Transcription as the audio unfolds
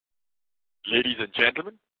Ladies and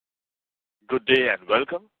gentlemen, good day and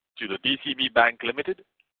welcome to the DCB Bank Limited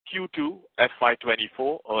Q2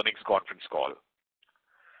 FY24 earnings conference call.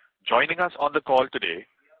 Joining us on the call today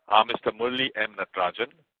are Mr. Murali M. Natarajan,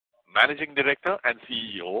 Managing Director and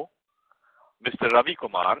CEO, Mr. Ravi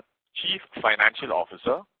Kumar, Chief Financial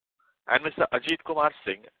Officer, and Mr. Ajit Kumar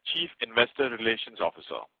Singh, Chief Investor Relations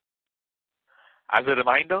Officer. As a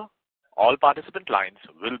reminder, all participant lines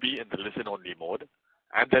will be in the listen-only mode,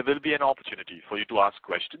 and there will be an opportunity for you to ask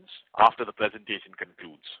questions after the presentation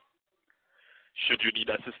concludes. Should you need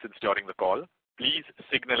assistance during the call, please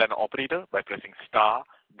signal an operator by pressing star,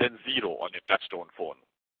 then 0 on your touchtone phone.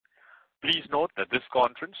 Please note that this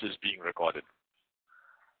conference is being recorded.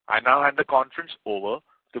 I now hand the conference over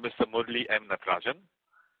to Mr. Murali M. Natarajan.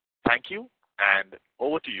 Thank you, and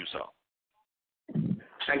over to you, sir.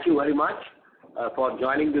 Thank you very much for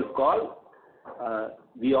joining this call.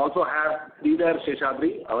 We also have Sridhar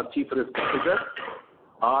Seshadri, our Chief Risk Officer,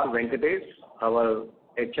 R. Venkatesh, our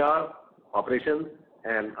HR, Operations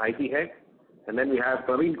and IT Head, and then we have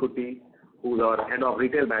Praveen Kutty, who is our Head of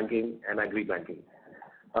Retail Banking and Agri Banking.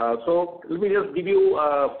 So let me just give you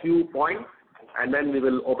a few points, and then we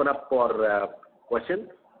will open up for questions.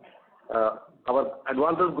 Our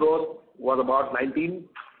advances growth was about 19%,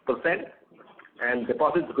 and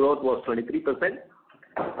deposits growth was 23%.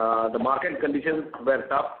 The market conditions were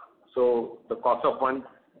tough, so the cost of funds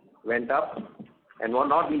went up and was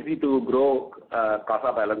not easy to grow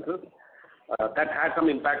CASA balances. That had some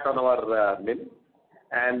impact on our NIM,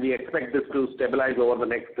 and we expect this to stabilize over the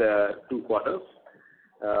next 2 quarters.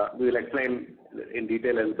 We will explain in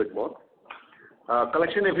detail a little bit more.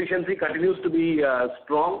 Collection efficiency continues to be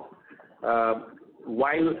strong,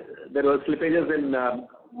 while there were slippages in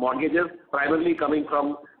mortgages, primarily coming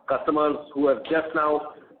from customers who have just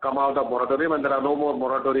now come out of moratorium, and there are no more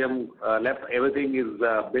moratorium left. Everything is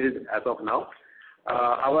billed as of now.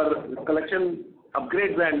 Our collection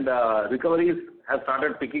upgrades and recoveries have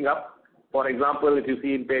started picking up. For example, if you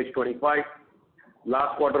see in page 25,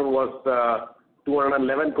 last quarter was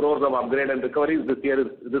 211 crores of upgrade and recoveries.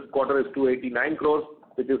 This quarter is 289 crores,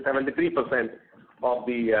 which is 73% of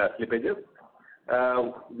the slippages.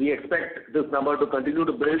 We expect this number to continue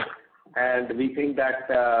to build, and we think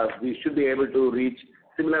that we should be able to reach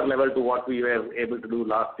similar level to what we were able to do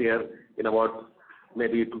last year in about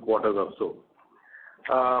maybe 2 quarters or so.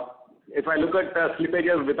 If I look at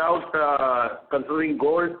slippages without considering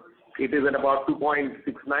gold, it is at about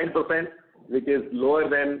 2.69%, which is lower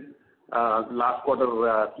than last quarter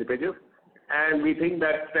slippages. And we think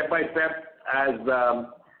that step by step, as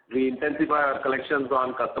we intensify our collections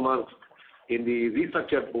on customers in the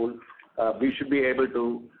restructured pool, we should be able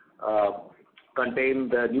to contain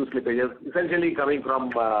the new slippages, essentially coming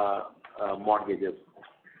from mortgages.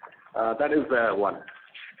 That is one.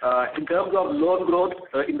 In terms of loan growth,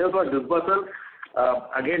 in terms of disbursal,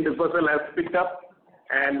 again, disbursal has picked up,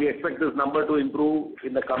 and we expect this number to improve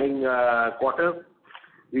in the coming quarters.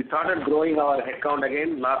 We started growing our headcount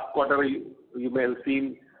again. Last quarter, you may have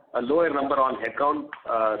seen a lower number on headcount.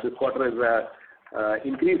 This quarter is an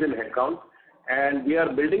increase in headcount, and we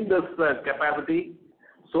are building this capacity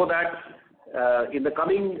so that in the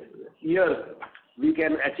coming years, we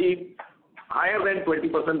can achieve higher than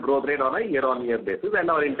 20% growth rate on a year-on-year basis, and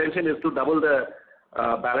our intention is to double the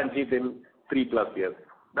balance sheet in 3+ years.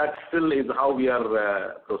 That still is how we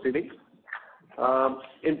are proceeding.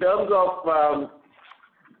 In terms of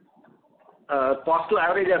cost to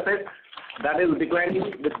average assets, that is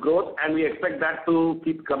declining with growth, and we expect that to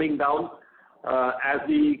keep coming down as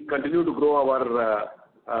we continue to grow our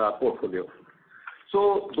portfolio.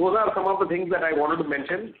 So those are some of the things that I wanted to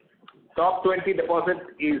mention. Top 20 deposit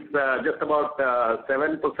is just about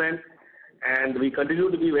 7%, and we continue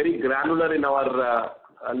to be very granular in our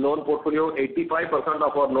loan portfolio. 85%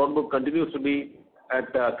 of our loan book continues to be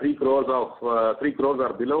at 3 crores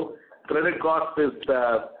or below. Credit cost is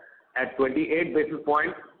at 28 basis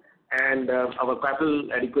points, and our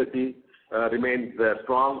capital adequacy remains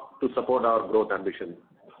strong to support our growth ambition.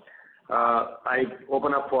 I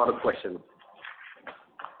open up for questions.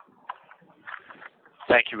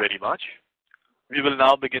 Thank you very much. We will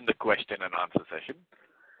now begin the question and answer session.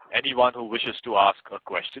 Anyone who wishes to ask a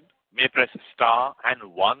question may press star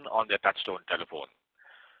and 1 on their touchtone telephone.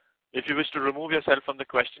 If you wish to remove yourself from the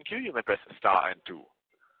question queue, you may press star and 2.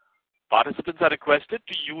 Participants are requested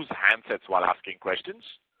to use handsets while asking questions.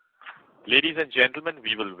 Ladies and gentlemen,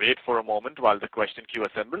 we will wait for a moment while the question queue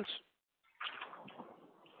assembles.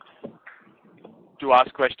 To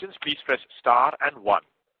ask questions, please press star and 1.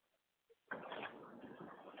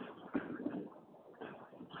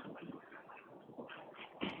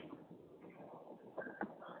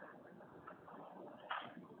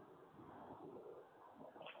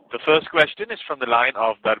 The first question is from the line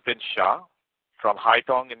of Darpin Shah from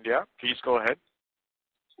Haitong, India. Please go ahead.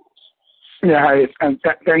 Yeah, hi, and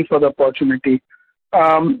thanks for the opportunity.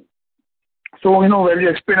 So, when you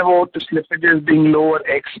explain about the slippages being lower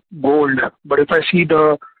ex gold, but if I see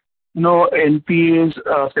the,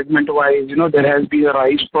 NPAs segment-wise, there has been a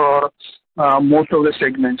rise for most of the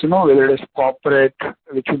segments, whether it is corporate,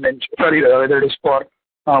 which you mentioned, whether it is for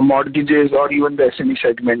mortgages or even the SME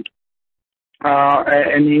segment,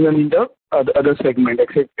 and even in the other segment,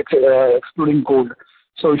 excluding gold.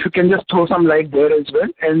 So if you can just throw some light there as well.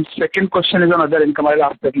 And second question is on other income. I'll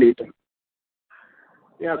ask that later.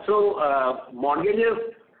 Yeah, so mortgages,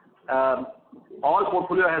 all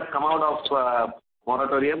portfolio has come out of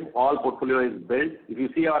moratorium. All portfolio is built. If you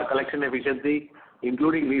see our collection efficiency,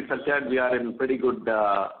 including restructured, we are in pretty good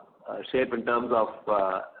shape in terms of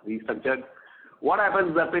restructured. What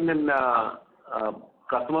happens in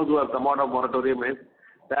customers who have come out of moratorium is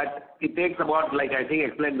that it takes about, like I think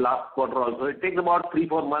explained last quarter also, it takes about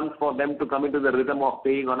 3-4 months for them to come into the rhythm of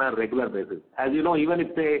paying on a regular basis. As you know, even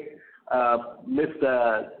if they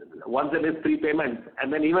once they miss 3 payments,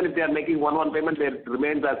 and then even if they are making one payment, it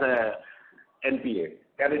remains as a NPA.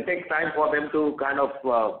 And it takes time for them to kind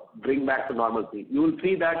of bring back to normalcy. You will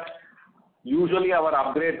see that usually our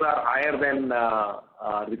upgrades are higher than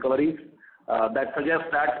recoveries. That suggests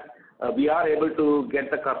that we are able to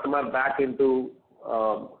get the customer back into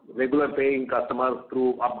regular paying customers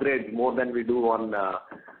through upgrades more than we do on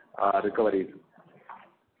recoveries.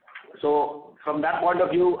 So from that point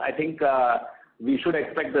of view, I think we should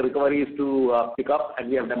expect the recoveries to pick up, and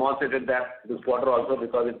we have demonstrated that this quarter also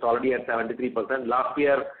because it's already at 73%. Last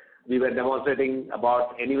year, we were demonstrating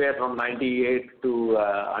about anywhere from 98 to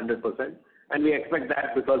 100%, and we expect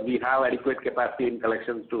that because we have adequate capacity in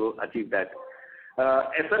collections to achieve that.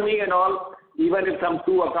 SME and all, even if some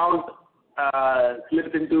 2 accounts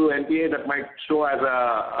slips into NPA, that might show as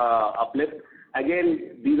a uplift.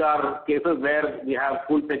 Again, these are cases where we have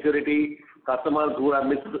full security. Customers who have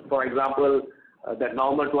missed, for example, that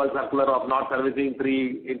November 12 circular of not servicing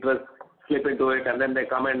 3 interest slip into it, and then they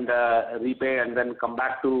come and repay and then come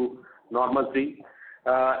back to normalcy.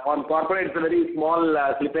 On corporate, it's a very small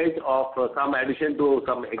slippage of some addition to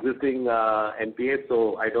some existing NPAs,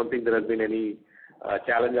 so I don't think there has been any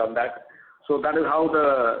challenge on that. So that is how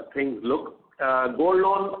the things look. Gold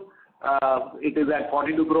loan, it is at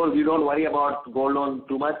 42 crores. We don't worry about gold loan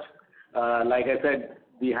too much. Like I said,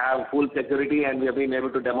 we have full security and we have been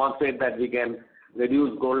able to demonstrate that we can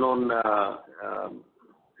reduce gold loan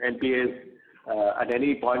NPAs at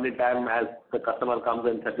any point in time as the customer comes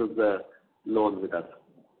and settles the loan with us.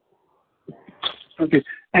 Okay.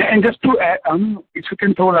 And just to add, if you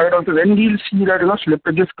can throw light on to when we'll see that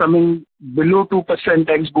slippages coming below 2%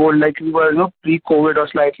 ex gold like we were pre-COVID or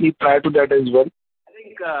slightly prior to that as well.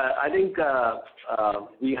 I think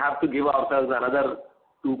we have to give ourselves another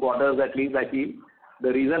 2 quarters at least, I feel.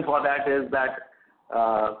 The reason for that is that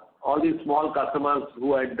all these small customers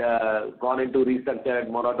who had gone into restructured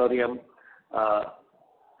moratorium,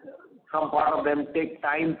 some part of them take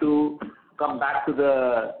time to come back to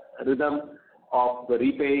the rhythm of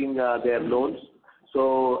repaying their loans.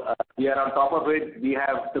 So we are on top of it. We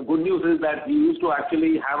have, the good news is that we used to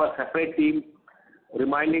actually have a separate team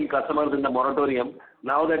reminding customers in the moratorium.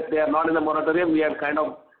 Now that they are not in the moratorium, we have kind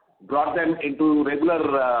of brought them into regular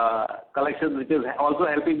collections, which is also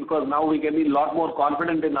helping because now we can be a lot more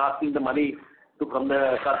confident in asking the money from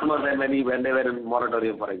the customers than when they were in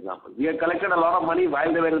moratorium, for example. We had collected a lot of money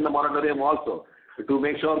while they were in the moratorium also to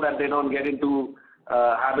make sure that they don't get into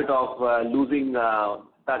habit of losing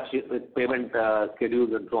touch with payment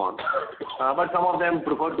schedules and so on. But some of them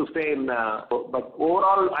prefer to stay in. But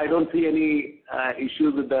overall, I don't see any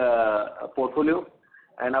issues with the portfolio.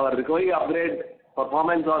 And our recovery upgrade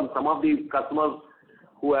performance on some of these customers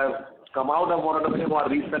who have come out of moratorium or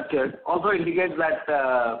restructured also indicates that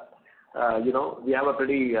we have a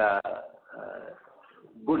pretty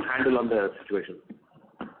good handle on the situation.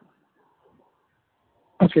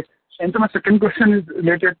 Okay. And so my second question is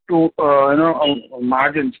related to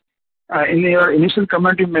margins. In your initial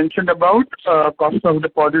comment, you mentioned about cost of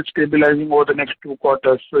deposits stabilizing over the next 2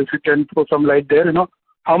 quarters. So if you can throw some light there,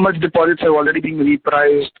 how much deposits have already been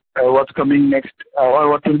repriced, what's coming next, or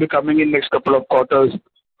what will be coming in next couple of quarters?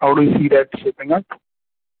 How do you see that shaping up?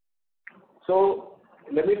 So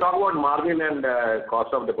let me talk about margin and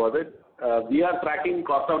cost of deposit. We are tracking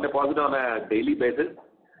cost of deposit on a daily basis,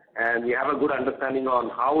 and we have a good understanding on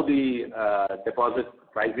how the deposit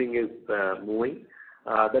pricing is moving.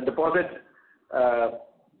 The deposit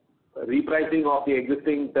repricing of the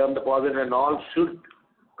existing term deposit and all should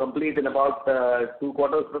complete in about 2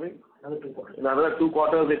 quarters, In another 2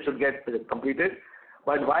 quarters, it should get completed.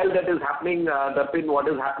 But while that is happening, what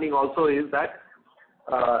is happening also is that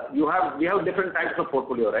we have different types of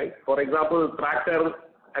portfolio, right? For example, tractor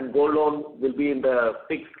and gold loan will be in the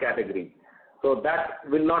fixed category. So that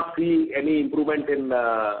will not see any improvement in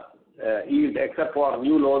yield except for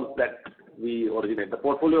new loans that we originate. The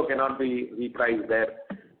portfolio cannot be repriced there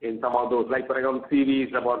in some of those. Like for example, CV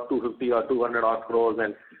is about 250 or 200 odd crores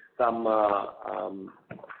and some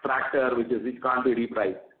tractor which can't be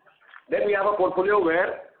repriced. Then we have a portfolio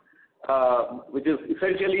where which is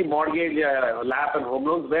essentially mortgage, LAP and home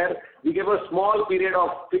loans, where we give a small period of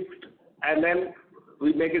fixed and then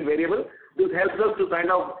we make it variable. This helps us to kind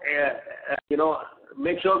of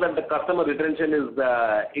make sure that the customer retention is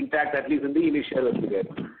intact, at least in the initial period.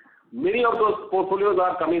 Many of those portfolios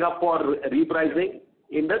are coming up for repricing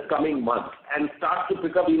in the coming months and start to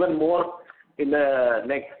pick up even more in the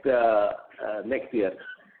next year.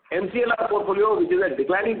 MCLR portfolio, which is a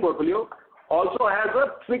declining portfolio, also has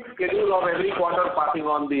a fixed schedule of every quarter passing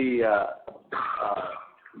on the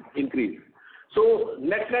increase. So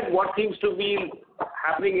net, what seems to be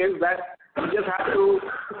happening is that we just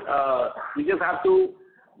have to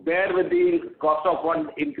bear with the cost of fund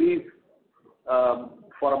increase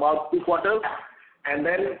for about 2 quarters, and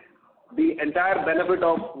then the entire benefit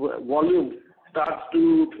of volume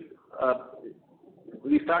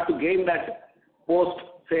we start to gain that post,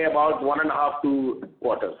 say, about 1.5 to 2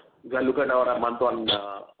 quarters. If I look at our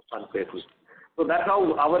month-on-month basis. So that's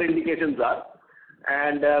how our indications are.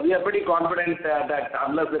 And we are pretty confident that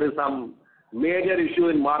unless there is some major issue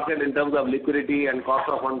in market in terms of liquidity and cost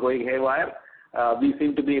of fund going haywire, we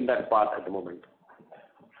seem to be in that path at the moment.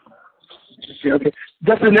 Okay.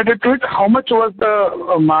 Just related to it, how much was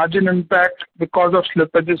the margin impact because of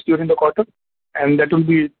slippages during the quarter? And that will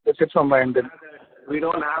be the tip from my end then. We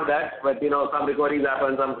don't have that, but some recoveries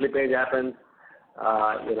happen, some slippage happens.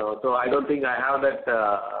 So I don't think I have that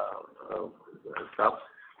stuff.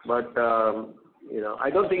 But I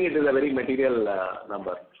don't think it is a very material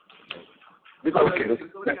number. Because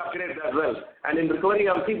recovery upgrades as well. And in recovery,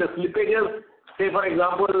 obviously, the slippages, say for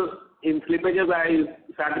example, in slippages I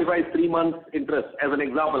sacrifice 3 months interest as an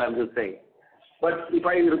example, I'm just saying. But if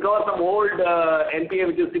I recover some old NPA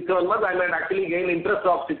which is 6-7 months, I might actually gain interest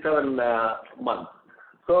of 6-7 months.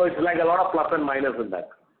 So it's like a lot of plus and minus in that.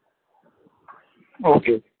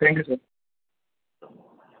 Okay. Thank you, sir.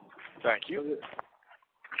 Thank you.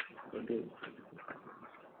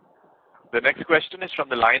 The next question is from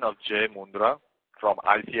the line of Jay Mundra from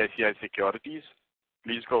ICICI Securities.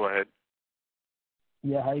 Please go ahead.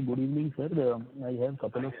 Yeah, hi, good evening, sir. I have a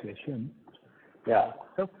couple of questions. Yeah.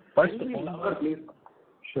 So first, please.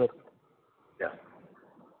 Sure. Yeah.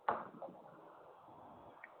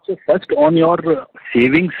 So first, on your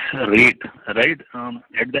savings rate, right?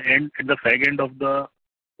 At the fag end of the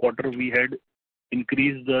quarter, we had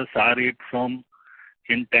increased the SAR rate from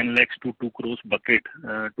in 10 lakhs to 2 crores bucket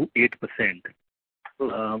to 8%,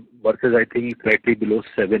 versus I think slightly below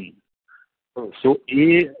 7. So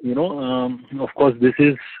of course, this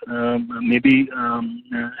is maybe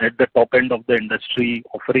at the top end of the industry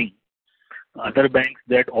offering. Other banks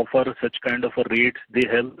that offer such kind of a rates, they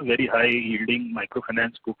have very high yielding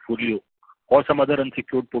microfinance portfolio or some other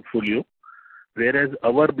unsecured portfolio, whereas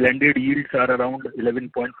our blended yields are around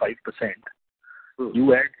 11.5%.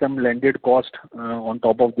 You add some landed cost on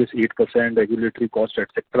top of this 8% regulatory cost,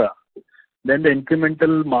 etc. Then the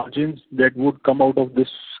incremental margins that would come out of this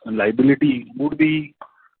liability would be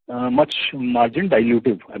much margin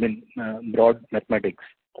dilutive. I mean, broad mathematics.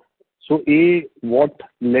 So what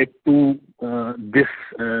led to this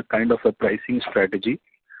kind of a pricing strategy?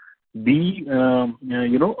 B,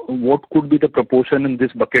 what could be the proportion in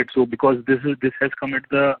this bucket? So because this has come at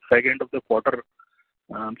the fag end of the quarter,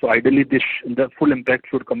 so ideally the full impact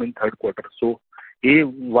should come in third quarter. So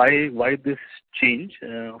why this change?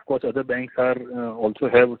 Of course, other banks are also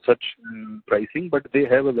have such pricing, but they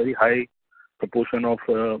have a very high proportion of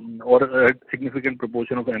or a significant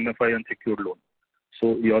proportion of MFI unsecured loan.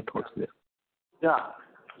 So your thoughts there? Yeah.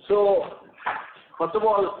 So first of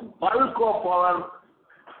all, bulk of our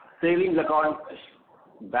savings account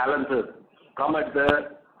balances come at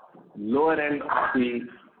the lower end of the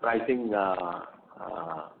pricing,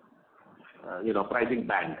 pricing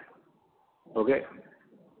band. Okay.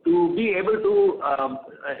 To be able to,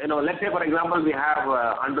 let's say for example, we have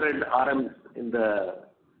 100 RMs in the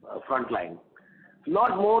front line.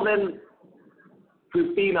 Not more than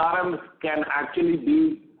 15 RMs can actually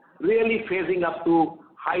be really facing up to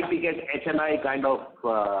high ticket HNI kind of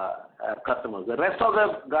customers. The rest of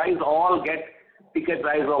the guys all get ticket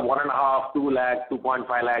size of 1.5, 2 lakh,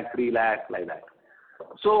 2.5 lakh, 3 lakh, like that.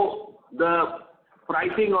 So the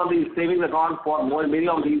pricing on the savings account for many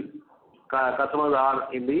of these customers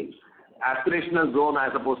are in the aspirational zone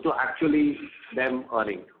as opposed to actually them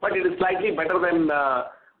earning. But it is slightly better than,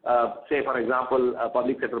 say, for example, a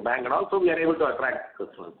public sector bank, and also we are able to attract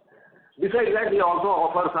customers. Besides that, we also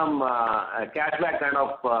offer some cashback kind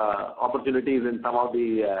of opportunities in some of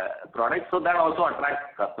the products, so that also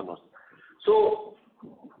attracts customers. So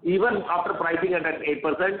even after pricing at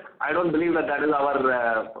 8%, I don't believe that that is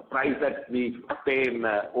our price that we pay in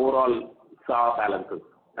overall SAR balances.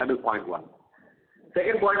 That is point one.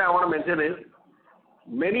 Second point I want to mention is,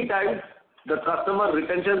 many times the customer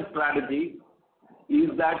retention strategy is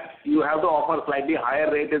that you have to offer slightly higher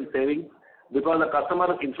rate in savings, because the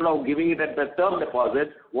customer, instead of giving it at the term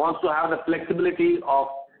deposit, wants to have the flexibility of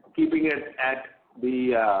keeping it at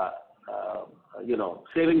the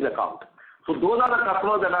savings account. So those are the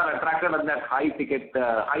customers that are attracted at that high ticket,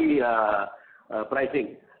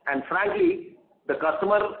 pricing. And frankly, the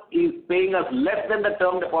customer is paying us less than the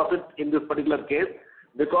term deposit in this particular case,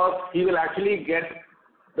 because he will actually get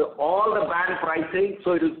all the bank pricing,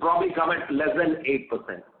 so it will probably come at less than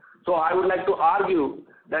 8%. So I would like to argue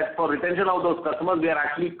that for retention of those customers, we are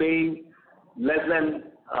actually paying less than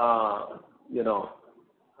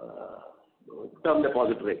term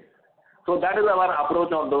deposit rate. So that is our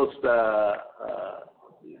approach on those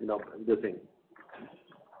this thing.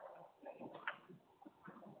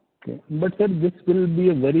 Okay. But sir, this will be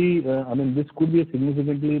a very, this could be a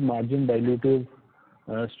significantly margin dilutive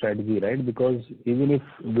strategy, right? Because even if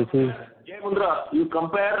this is... Jay Mundra, you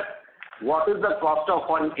compare what is the cost of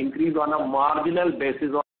fund increase on a marginal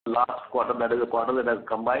basis on last quarter, that is the quarter that has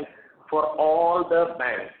come by, for all the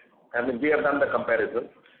banks. I mean, we have done the comparison.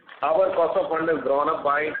 Our cost of fund has grown up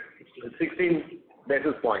by 16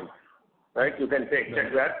 basis points, right? You can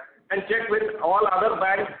check that. And check with all other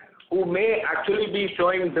banks who may actually be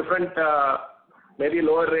showing different, maybe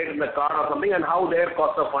lower rate in the card or something, and how their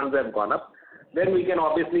cost of funds have gone up. Then we can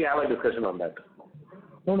obviously have a discussion on that.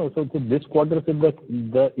 No. So this quarter,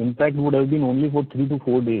 the impact would have been only for 3 to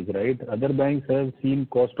 4 days, right? Other banks have seen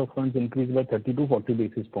cost of funds increase by 30 to 40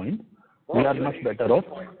 basis points. We are much better off.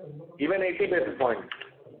 Even 80 basis points.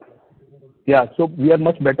 Yeah, so we are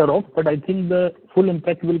much better off, but I think the full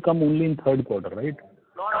impact will come only in third quarter, right?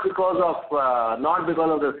 Not because of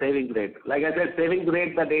the savings rate. Like I said, savings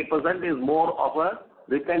rate at 8% is more of a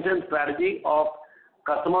retention strategy of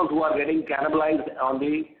customers who are getting cannibalized on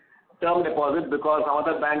the term deposit, because some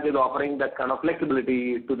other bank is offering that kind of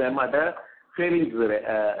flexibility to them at a savings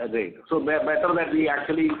rate. So better that we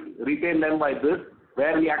actually retain them by this,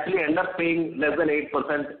 where we actually end up paying less than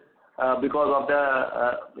 8% because of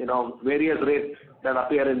the various rates that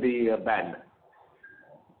appear in the band.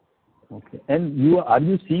 Okay. And are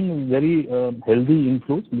you seeing very healthy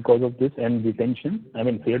inflows because of this and retention? I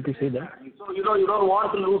mean, fair to say that? So, you don't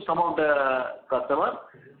want to lose some of the customers.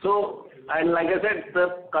 So, and like I said,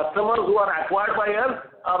 the customers who are acquired by us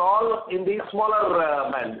are all in the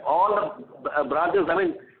smaller band. All the branches,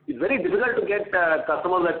 it's very difficult to get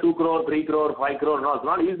customers at 2 crore, 3 crore, 5 crore. No, it's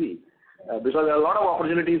not easy because there are a lot of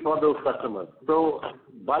opportunities for those customers. So,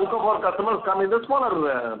 bulk of our customers come in the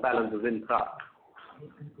smaller balances in SAR.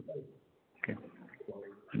 Okay,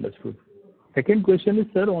 understood. Second question is,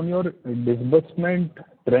 sir, on your disbursement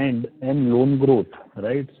trend and loan growth,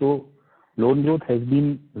 right? So, loan growth has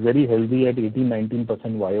been very healthy at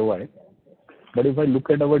 18-19% YOY. But if I look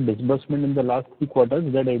at our disbursement in the last 3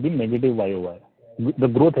 quarters, that has been negative YOY. The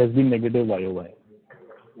growth has been negative YOY.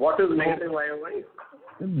 What is negative YOY?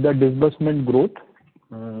 The disbursement growth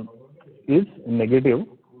is negative.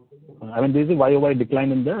 There is a YOY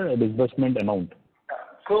decline in the disbursement amount.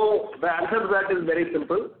 So the answer to that is very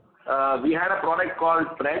simple. We had a product called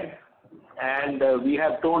Thread, and we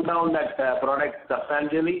have toned down that product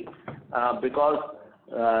substantially because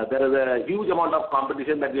there is a huge amount of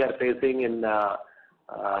competition that we are facing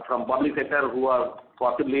from public sector who are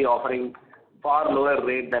possibly offering far lower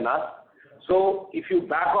rate than us. So if you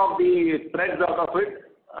back off the threads out of it,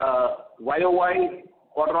 YOY,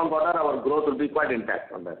 quarter on quarter, our growth will be quite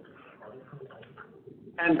intact on that.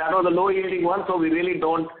 And that was a low yielding one, so we really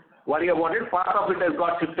don't worry about it. Part of it has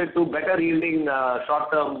got shifted to better yielding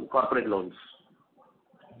short-term corporate loans.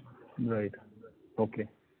 Right. Okay.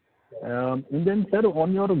 And then, sir,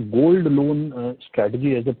 on your gold loan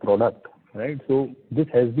strategy as a product, right? So this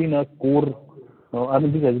has been a core,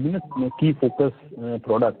 this has been a key focus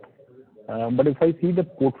product. But if I see the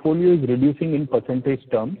portfolio is reducing in percentage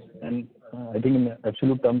terms, and I think in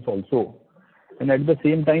absolute terms also, and at the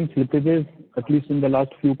same time, slippages, at least in the last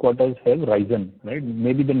few quarters, have risen, right?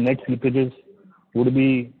 Maybe the net slippages would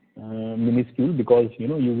be minuscule because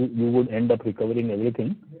you would end up recovering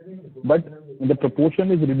everything, but the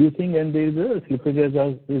proportion is reducing and there is a slippage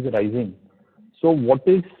is rising. So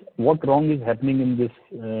what wrong is happening in this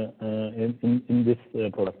in this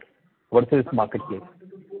product versus marketplace?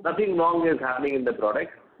 Nothing wrong is happening in the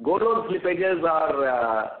product. Gold loan slippages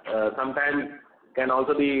are sometimes can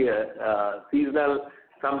also be seasonal.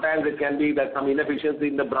 Sometimes it can be that some inefficiency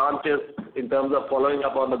in the branches in terms of following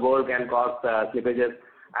up on the gold can cause slippages.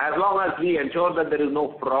 As long as we ensure that there is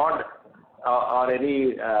no fraud or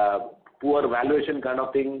any poor valuation kind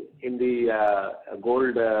of thing in the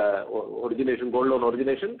gold loan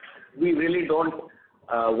origination, we really don't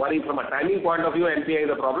worry. From a timing point of view, NPA is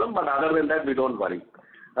a problem, but other than that, we don't worry.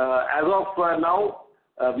 As of now,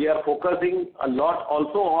 we are focusing a lot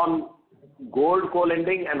also on gold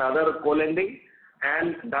co-lending and other co-lending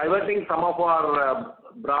and diverting some of our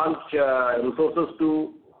branch resources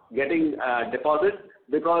to getting deposits,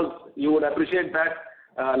 because you would appreciate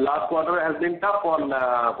that last quarter has been tough on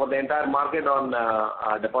for the entire market on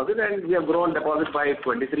deposit, and we have grown deposits by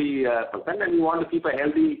 23%, and we want to keep a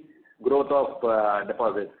healthy growth of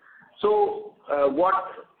deposits. So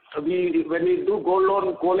when we do gold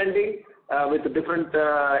loan co-lending with different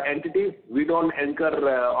entities, we don't incur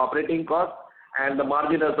operating costs, and the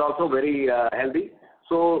margin is also very healthy.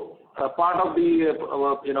 So part of the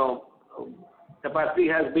capacity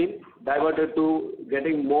has been diverted to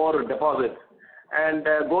getting more deposits, and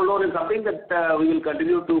gold loan is something that we will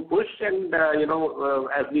continue to push, and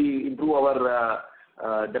as we improve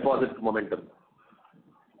our deposit momentum.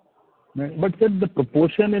 But sir, the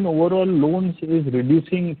proportion in overall loans is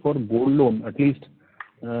reducing for gold loan, at least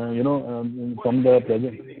from the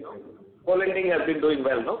present. Co-lending has been doing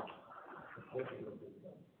well, no?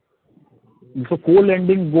 So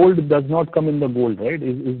co-lending gold does not come in the gold, right?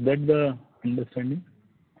 Is that the understanding?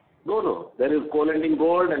 No. There is co-lending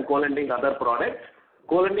gold and co-lending other products.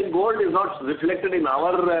 Co-lending gold is not reflected in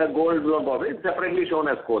our gold loan product. It's separately shown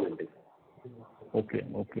as co-lending. Okay.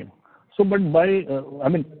 So, but by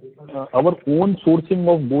our own sourcing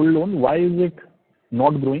of gold loan, why is it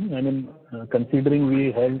not growing? Considering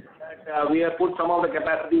we have... we have put some of the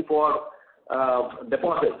capacity for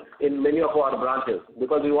deposits in many of our branches,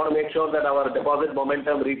 because we want to make sure that our deposit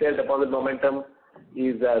momentum, retail deposit momentum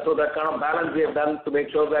is... so that kind of balance we have done to make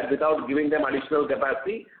sure that without giving them additional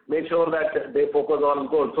capacity, make sure that they focus on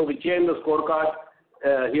gold. So we change the scorecard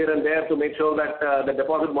here and there to make sure that the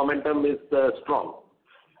deposit momentum is strong.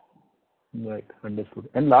 Right, understood.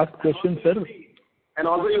 And last question, sir. And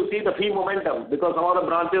also you see the fee momentum, because some of the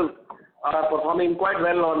branches are performing quite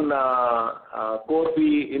well on core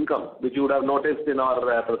fee income, which you would have noticed in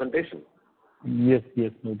our presentation. Yes,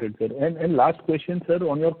 noted, sir. And last question, sir,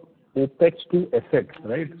 on your OPEX to assets,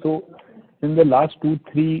 right? So in the last 2,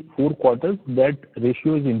 3, 4 quarters, that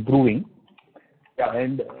ratio is improving. Yeah.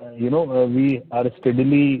 And, we are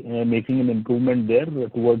steadily making an improvement there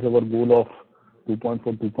towards our goal of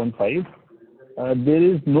 2.4, 2.5. There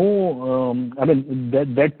is no,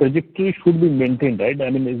 that trajectory should be maintained, right?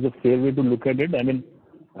 Is a fair way to look at it.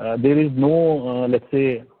 There is no, let's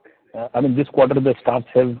say, this quarter the staffs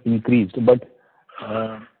have increased, but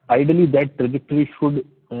ideally that trajectory should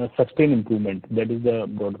sustain improvement. That is the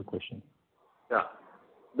broader question. Yeah.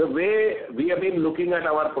 The way we have been looking at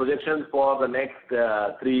our projections for the next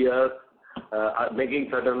 3 years, making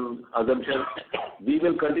certain assumptions, we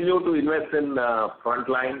will continue to invest in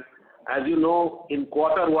frontline. As you know, in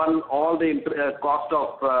Q1, all the cost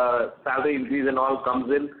of salary increase and all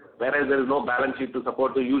comes in, whereas there is no balance sheet to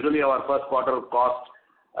support. So usually our first quarter cost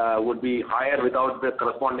would be higher without the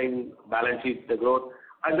corresponding balance sheet growth.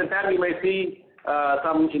 At the time, we may see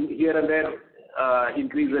some here and there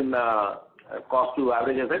increase in cost to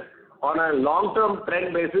average assets. On a long-term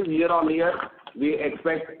trend basis, year on year, we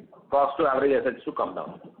expect cost to average assets to come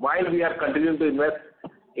down, while we are continuing to invest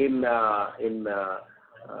in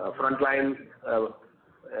frontline,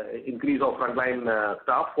 increase of frontline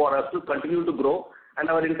staff for us to continue to grow, and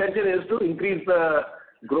our intention is to increase the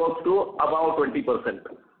growth to about 20%.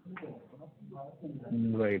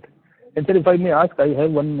 Right. And sir, if I may ask, I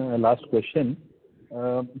have one last question.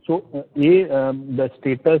 The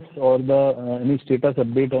status or any status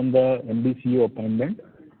update on the MD CEO appointment,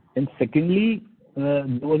 and secondly, there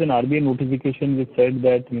was an RBI notification which said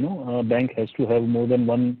that a bank has to have more than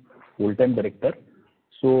one full-time director.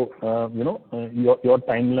 So your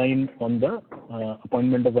timeline on the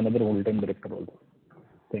appointment of another full-time director also.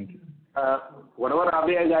 Thank you. Whatever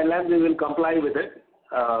RBI guidelines, we will comply with it.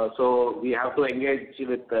 So we have to engage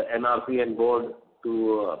with the NRC and board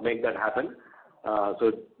to make that happen.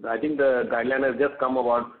 So I think the guideline has just come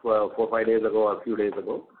about 4 or 5 days ago or a few days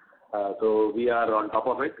ago. So we are on top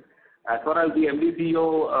of it. As far as the MD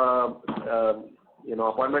CEO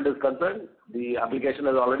appointment is concerned, the application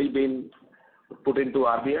has already been put into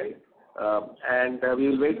RBI, and we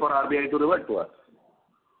will wait for RBI to revert to us.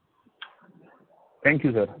 Thank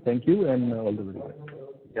you, sir. Thank you, and all the very best.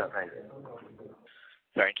 Yeah, thank you.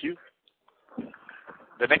 Thank you.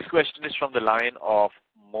 The next question is from the line of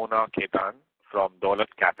Mona Ketan from Dolat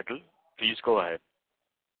Capital. Please go ahead.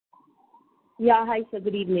 Yeah, hi, sir.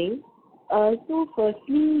 Good evening. So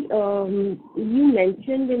firstly, you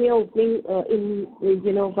mentioned in your opening,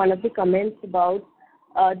 one of the comments about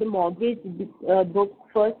the mortgage book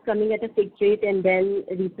first coming at a fixed rate and then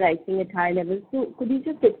repricing at high levels. So could you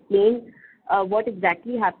just explain what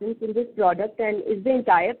exactly happens in this product, and is the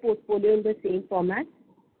entire portfolio in the same format?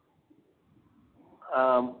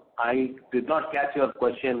 I did not catch your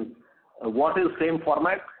question. What is same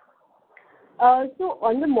format? So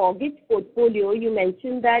on the mortgage portfolio, you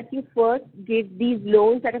mentioned that you first give these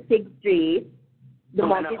loans at a fixed rate, the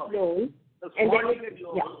mortgage loans.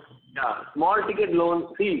 Small ticket loans.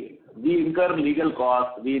 See, we incur legal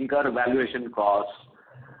costs, we incur valuation costs.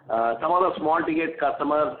 Some of the small ticket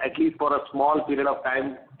customers, at least for a small period of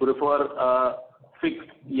time, prefer a fixed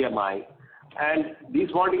EMI. And these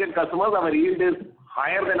small ticket customers, our yield is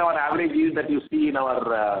higher than our average yield that you see in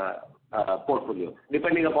our portfolio,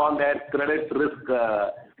 depending upon their credit risk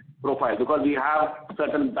profile, because we have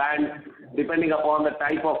certain bands depending upon the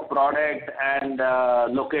type of product and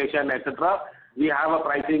location, etc. We have a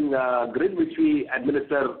pricing grid which we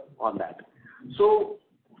administer on that. So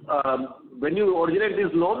when you originate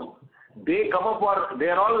these loans, they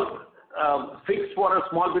are all fixed for a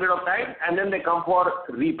small period of time, and then they come for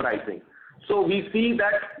repricing. So we see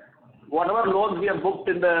that whatever loans we have booked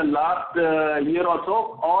in the last year or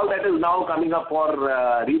so, all that is now coming up for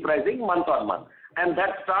repricing month on month. And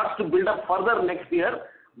that starts to build up further next year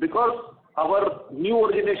because our new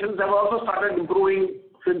originations have also started improving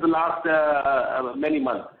since the last many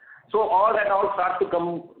months. So all starts to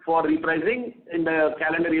come for repricing in the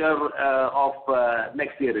calendar year of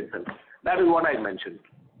next year itself. That is what I mentioned.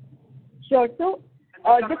 Sure. So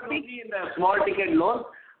in the small ticket loan,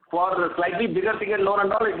 for a slightly bigger ticket loan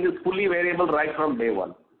and all, it is fully variable right from day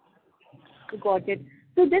one. Got it.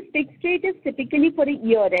 So this fixed rate is typically for a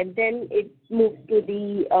year and then it moves to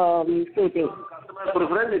the floating. Customer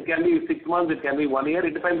preference, it can be 6 months, it can be 1 year.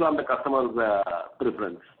 It depends on the customer's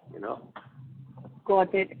preference,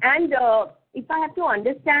 Got it. And if I have to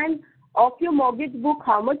understand, of your mortgage book,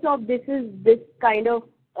 how much of this is this kind of,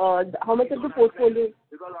 how much of the portfolio?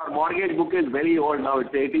 Because our mortgage book is very old now.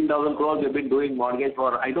 It's 18,000 crores. We've been doing mortgage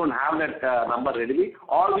for, I don't have that number readily.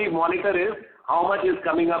 All we monitor is how much is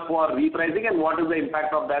coming up for repricing and what is the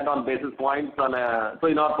impact of that on basis points. So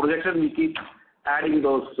in our projection, we keep adding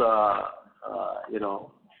those,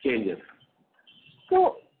 changes.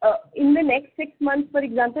 So in the next 6 months, for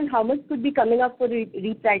example, how much could be coming up for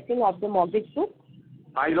repricing of the mortgage book?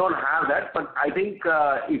 I don't have that, but I think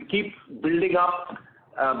it keeps building up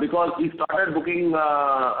because we started booking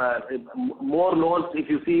more loans, if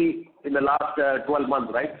you see, in the last 12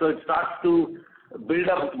 months, right? So it starts to build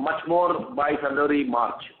up much more by February,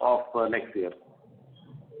 March of next year.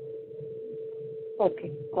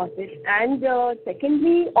 Okay, got it. And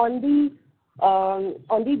secondly, on the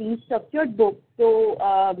restructured book, so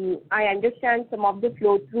I understand some of the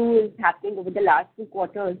flow through is happening over the last 2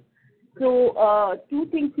 quarters. So 2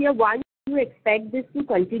 things here. One, do you expect this to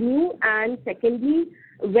continue? And secondly,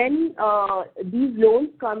 when these loans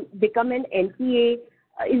become an NPA,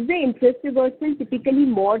 is the interest reversal typically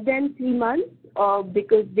more than 3 months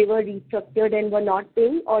because they were restructured and were not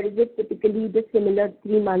paying, or is it typically the similar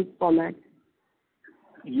 3 month format?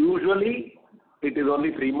 Usually, it is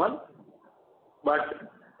only 3 months. But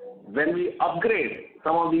when we upgrade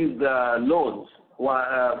some of these loans,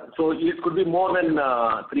 so it could be more than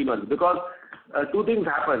 3 months because 2 things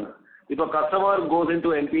happen. If a customer goes into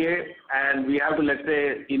NPA and we have to, let's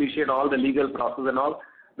say, initiate all the legal process and all,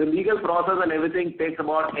 the legal process and everything takes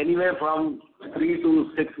about anywhere from 3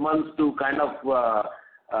 to 6 months to kind of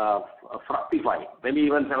fructify, maybe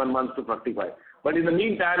even 7 months to fructify. But in the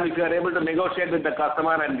meantime, if you are able to negotiate with the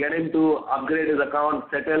customer and get him to upgrade his account,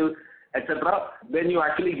 settle, etc., then you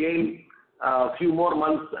actually gain a few more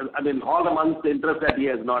months, all the months interest that he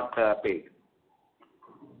has not paid.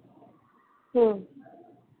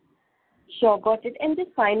 Sure, got it. And just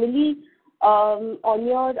finally, on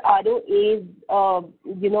your ROAs,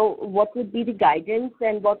 what would be the guidance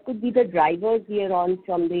and what could be the drivers here on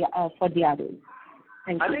from the for the ROAs?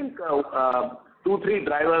 Thank you. I think 2-3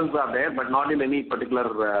 drivers are there, but not in any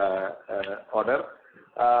particular order.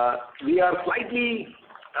 We are slightly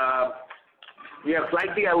We are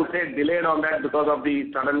slightly, I would say, delayed on that because of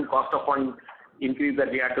the sudden cost of fund increase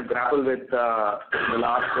that we had to grapple with in the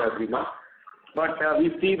last 3 months. But we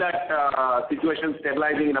see that situation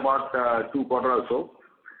stabilizing in about 2 quarters or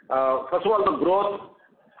so. First of all, the growth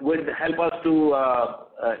would help us to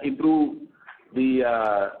improve the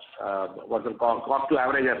cost to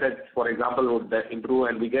average assets, for example, would improve,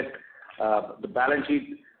 and we get the balance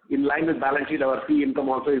sheet in line with balance sheet. Our fee income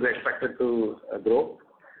also is expected to grow.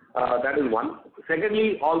 That is one.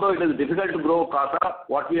 Secondly, although it is difficult to grow CASA,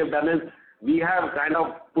 what we have done is we have kind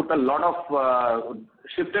of put a lot of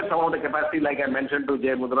shifted some of the capacity, like I mentioned to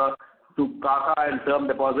Jay Mudra, to CASA and term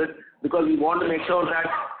deposits, because we want to make sure that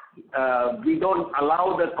we don't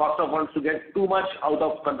allow the cost of funds to get too much out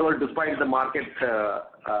of control despite the market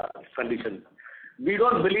conditions. We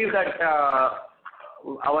don't believe that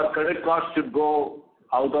our credit cost should go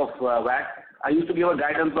out of whack. I used to give a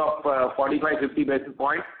guidance of 45-50 basis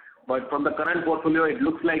points, but from the current portfolio, it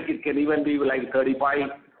looks like it can even be like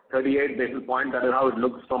 35-38 basis points. That is how it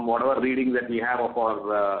looks from whatever reading that we have of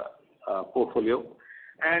our portfolio.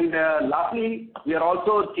 And lastly, we are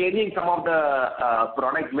also changing some of the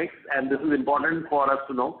product mix, and this is important for us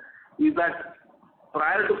to know, is that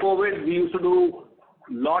prior to COVID, we used to do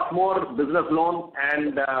lot more business loan,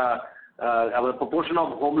 and our proportion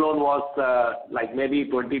of home loan was like maybe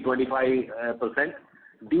 20-25%.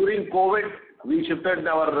 During COVID, we shifted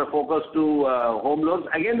our focus to home loans.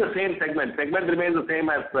 Again, the same segment. Segment remains the same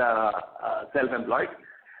as self-employed.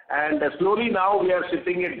 And slowly now we are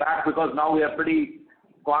shifting it back because now we are pretty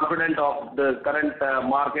confident of the current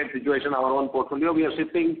market situation, our own portfolio. We are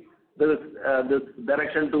shifting this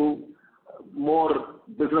direction to more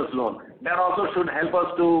business loan. That also should help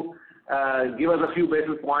us to give us a few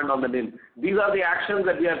basis points on the NIM. These are the actions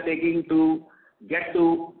that we are taking to get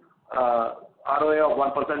to ROA of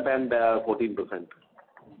 1% and 14%.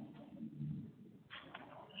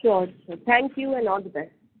 Sure. Thank you and all the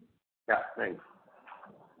best. Yeah, thanks.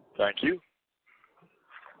 Thank you.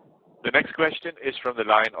 The next question is from the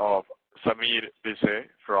line of Sameer Desai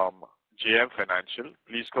from JM Financial.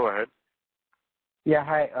 Please go ahead. Yeah,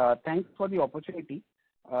 hi. Thanks for the opportunity.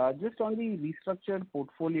 Just on the restructured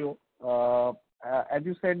portfolio, as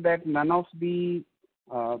you said that none of the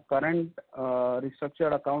current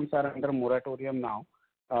restructured accounts are under moratorium now.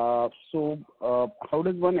 So how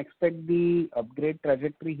does one expect the upgrade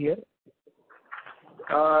trajectory here?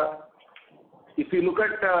 If you look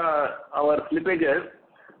at our slippages,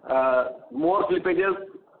 more slippages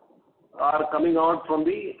are coming out from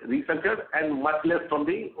the restructured and much less from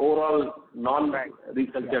the overall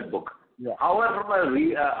non-restructured book. Yeah. However, from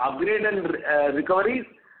upgrade and recoveries,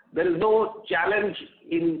 there is no challenge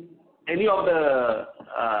in any of the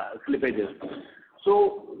slippages.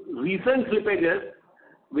 So recent slippages,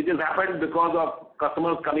 which has happened because of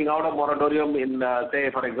customers coming out of moratorium in, say,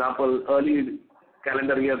 for example, early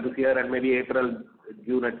calendar year this year and maybe April,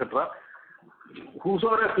 June, etc.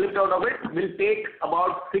 Whosoever has slipped out of it will take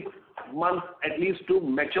about 6 months at least to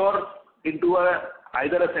mature into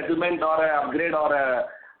either a settlement or an upgrade or a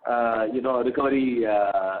recovery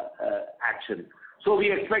action. So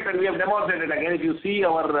we expect, and we have demonstrated again, if you see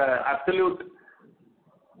our absolute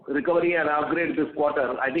recovery and upgrade this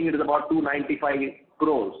quarter, I think it is about 295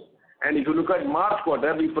 crores. And if you look at March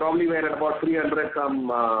quarter, we probably were at about 300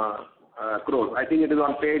 some crores. I think it is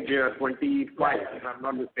on page 25, if I'm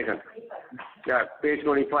not mistaken. Yeah, page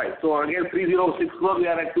 25. So again, 306 crores, we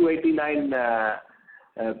are at 289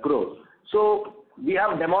 crores. So we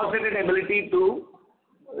have demonstrated ability to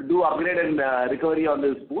do upgrade and recovery on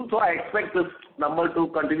this pool. So I expect this number to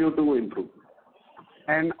continue to improve.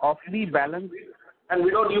 And of the balance? And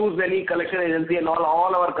we don't use any collection agency, and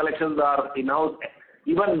all our collections are in-house.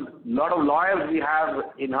 Even a lot of lawyers we have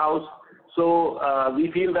in-house. So we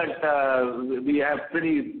feel that we have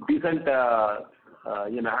pretty decent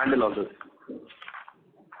handle on this.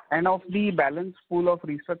 And of the balance pool of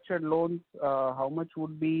restructured loans, how much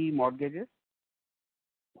would be mortgages?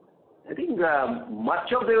 I think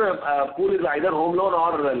much of the pool is either home loan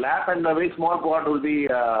or LAP, and a very small part will be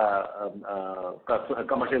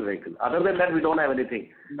commercial vehicle. Other than that, we don't have anything.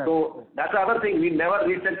 So that's the other thing. We never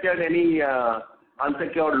restructured any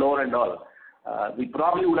unsecured loan and all. We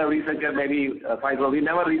probably would have restructured maybe 5 crores. We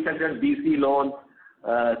never restructured BC loans.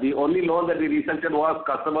 The only loan that we restructured was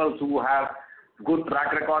customers who have good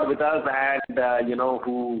track record with us and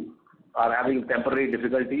who are having temporary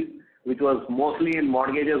difficulties, which was mostly in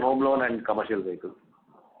mortgages, home loan, and commercial vehicles.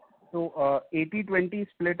 So 80-20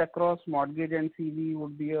 split across mortgage and CV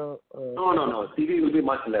would be a... No. CV will be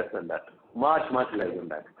much less than that. Much less than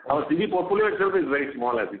that. Our CV portfolio itself is very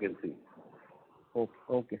small, as you can see.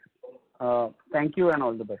 Okay. Thank you and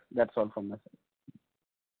all the best. That's all from my side.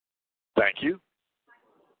 Thank you.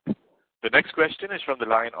 The next question is from the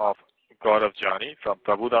line of Gaurav Jani from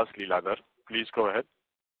Prabhudas Lilladher. Please go ahead.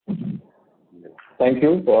 Thank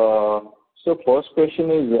you. So first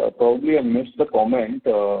question is probably I missed the comment.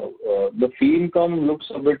 The fee income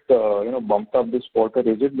looks a bit bumped up this quarter.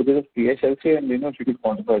 Is it because of PSLC? And if you could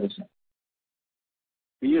quantify this.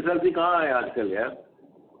 PSLC कहाँ है आजकल यार?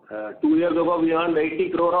 2 years ago we earned 80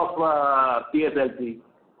 crore of PSLC,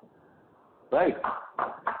 right?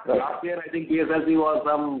 Last year I think PSLC was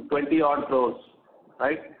some 20 odd crores,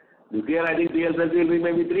 right? This year I think PSLC will be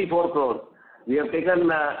maybe 3-4 crores. We have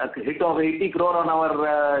taken a hit of 80 crore on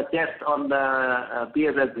our chest on the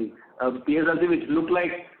PSLC. PSLC which looked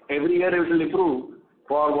like every year it will improve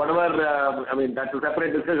for whatever, that's a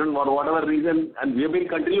separate discussion for whatever reason. And we have been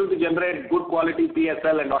continuing to generate good quality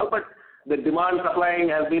PSL and all, but the demand supplying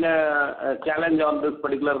has been a challenge on this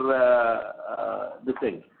particular this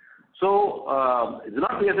thing. So it's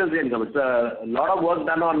not PSLC income. It's a lot of work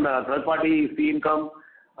done on third-party fee income.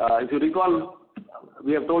 If you recall,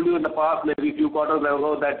 we have told you in the past, maybe a few quarters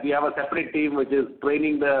ago, that we have a separate team which is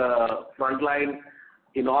training the front line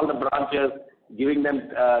in all the branches, giving them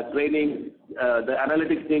training, the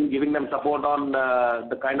analytics team giving them support on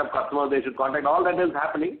the kind of customers they should contact. All that is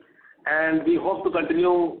happening, and we hope to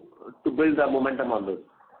continue to build the momentum on this.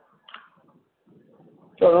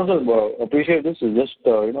 So I also appreciate this. Just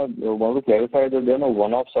want to clarify that there are no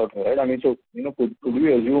one-offs out here, right? So could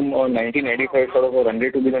we assume 1985 sort of a run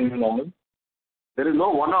rate to be the new normal? There is no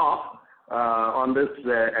one-off on this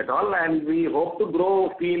at all, and we hope to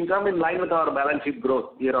grow fee income in line with our balance sheet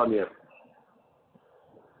growth year on year.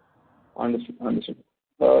 Understood.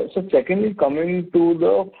 So secondly, coming to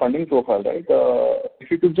the funding profile, right?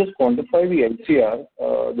 If you could just quantify the LCR.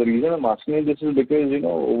 The reason I'm asking you this is because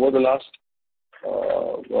over the last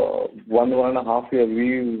 1.5 years,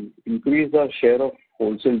 we've increased our share of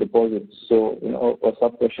wholesale deposits. So a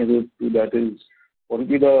sub question to that is, what would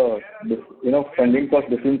be the funding cost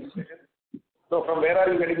difference? So from where are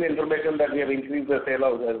you getting the information that we have increased the sale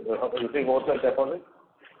of wholesale deposits?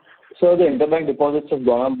 So the interbank deposits have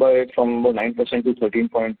gone up from 9% to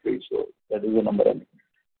 13.3%. So that is the number.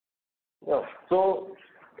 Yeah. So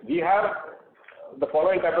we have the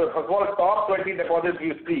following type of, first of all, top 20 deposits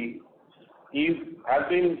you see has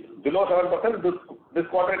been below 7%. This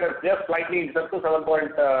quarter it has just slightly increased to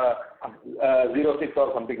 7.06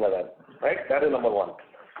 or something like that. Right? That is number one.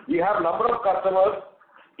 We have number of customers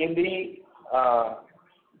in the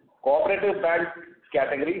cooperative bank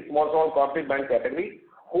category, small cooperative bank category,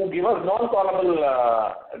 who give us non-callable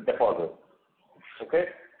deposits. Okay?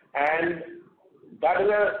 And that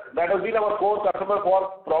has been our core customer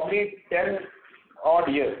for probably 10 odd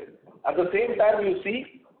years. At the same time, you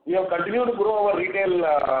see, we have continued to grow our retail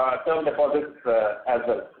term deposits as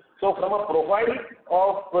well. So from a profile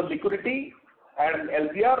of liquidity and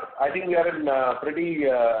LCR, I think we are in pretty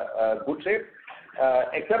good shape.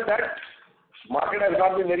 Except that market has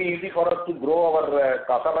not been very easy for us to grow our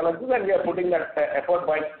CASA balances, and we are putting that effort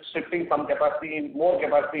by shifting some more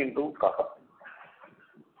capacity into CASA.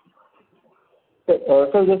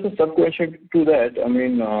 So just a sub-question to that.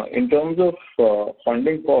 In terms of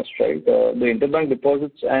funding costs, right, the interbank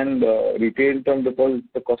deposits and retail term deposits,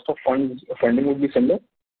 the cost of funding would be similar?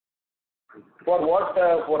 For what?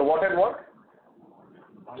 For what and what?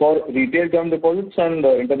 For retail term deposits and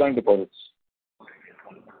interbank deposits.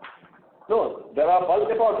 No, there are bulk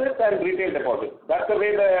deposits and retail deposits. That's the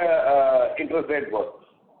way the interest rate works.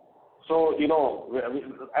 So,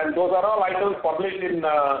 and those are all items published in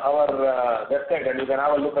our website, and you can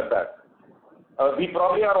have a look at that. We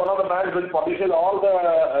probably are one of the banks which publishes all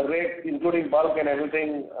the rates, including bulk and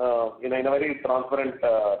everything, in a very transparent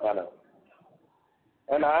manner.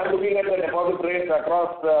 And I am looking at the deposit rates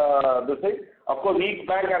across this thing. Of course, each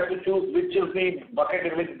bank has to choose which is the bucket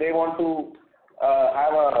in which they want to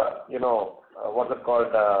have a, what's it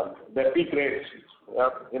called, their peak rates,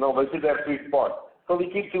 which is their sweet spot. So we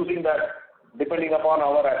keep choosing that depending upon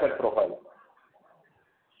our asset profile.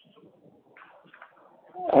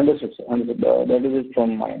 Understood, sir. That is it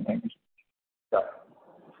from my end. Thank you. Yeah.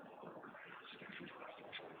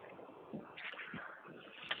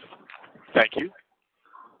 Thank you.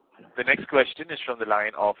 The next question is from the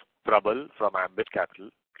line of Prabal from Ambit Capital.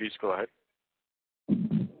 Please go ahead.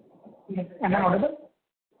 Yes. Am I audible?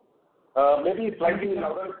 Maybe slightly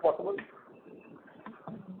louder if possible.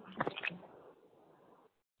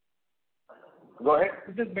 Go ahead.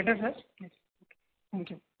 Is this better, sir? Yes. Thank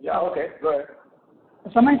you. Yeah, okay. Go ahead.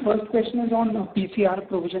 So my first question is on PCR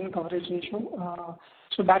provision coverage ratio.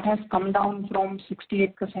 So that has come down from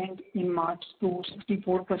 68% in March to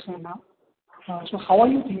 64% now. So how are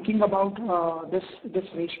you thinking about this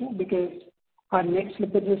ratio? Because our net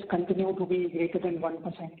slippages continue to be greater than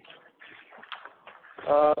 1%.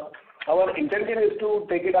 Our intention is to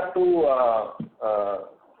take it up to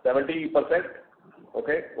 70%,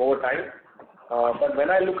 okay, over time. But when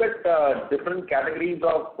I look at different categories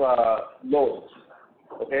of loans,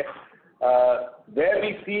 okay, where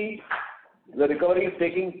we see the recovery is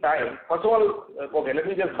taking time. First of all, okay, let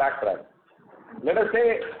me just backtrack. Let us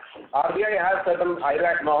say RBI has certain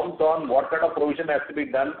IRAC norms on what kind of provision has to be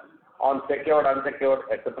done on secured, unsecured,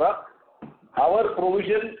 etc. Our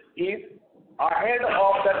provision is ahead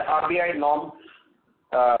of that RBI norm,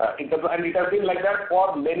 and it has been like that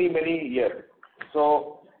for many, many years.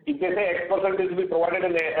 So if they say X percent is to be provided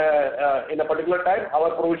in a particular time,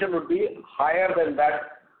 our provision would be higher than that.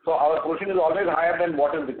 So our provision is always higher than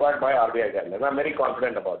what is required by RBI guidelines. I'm very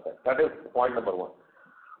confident about that. That is point number one.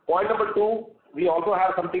 Point number two, we also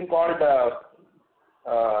have something called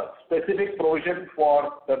specific provision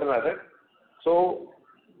for certain assets. So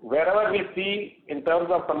wherever we see in terms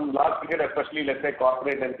of some large ticket, especially let's say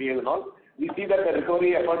corporate NPAs and all, we see that the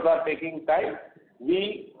recovery efforts are taking time.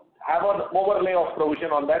 We have an overlay of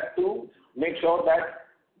provision on that to make sure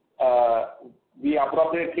that we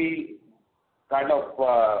appropriately kind of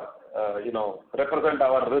represent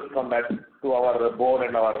our risk on that to our board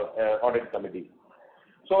and our audit committee.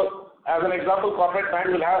 So as an example, corporate bank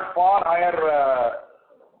will have far higher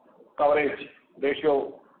coverage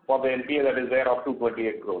ratio for the NPA that is there of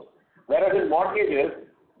 228 crores. Whereas in mortgages,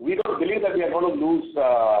 we don't believe that we are going to lose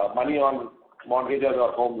money on mortgages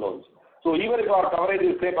or home loans. So even if our coverage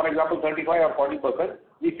is, say, for example, 35 or 40%,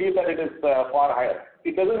 we feel that it is far higher.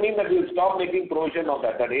 It doesn't mean that we will stop making provision of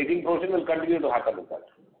that. That aging provision will continue to happen with that.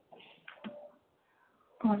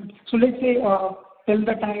 So let's say till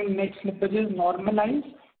the time net slippages normalize,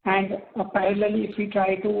 and parallelly if we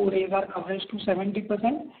try to raise our coverage to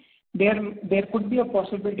 70%, there could be a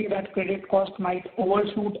possibility that credit cost might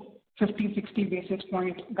overshoot 50-60 basis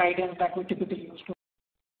point guidance that we typically use to.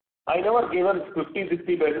 I never given 50-60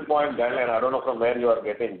 basis point guideline. I don't know from where you are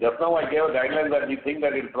getting. Just now I gave a guideline that we think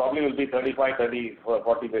that it probably will be 35, 30,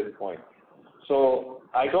 40 basis points. So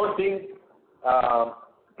I don't think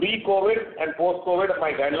pre-COVID and post-COVID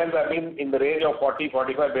my guidelines have been in the range of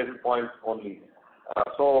 40-45 basis points only.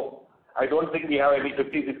 So I don't think we have any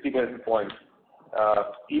 50-60 basis points.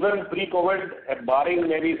 Even pre-COVID, barring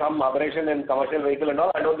maybe some aberration in commercial vehicle and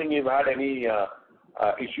all, I don't think we've had any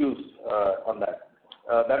issues on that.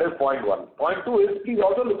 That is point one. Point two is please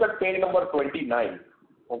also look at page number 29.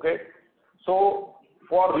 Okay, so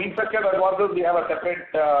for restructured advances we have a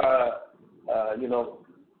separate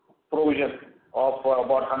provision of about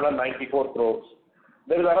 194 crores.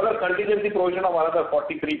 There is another contingency provision of another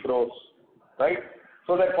 43 crores, right?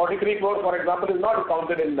 So that 43 crores, for example, is not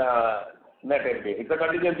counted in net NPA. It's a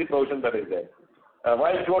contingency provision that is there.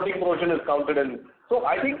 While floating provision is counted in. So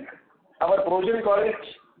I think our provision coverage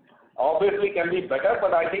obviously can be better,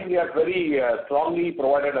 but I think we are very strongly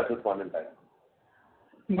provided at this point in time.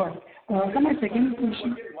 But so my second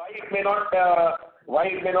question, why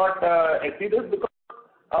it may not exceed this, because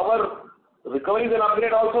our recoveries and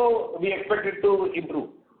upgrade also we expect it to improve.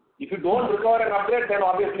 If you don't recover and upgrade, then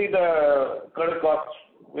obviously the credit costs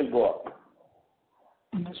will go up.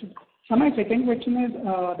 Understood. So my second question is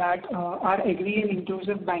that our agri and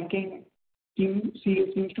inclusive banking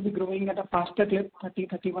seems to be growing at a faster clip,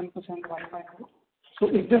 30-31% YoY. So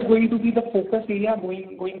is this going to be the focus area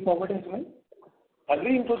going forward as well?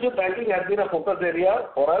 Agri-inclusive banking has been a focus area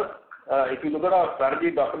for us. If you look at our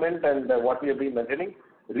strategy document and what we have been mentioning,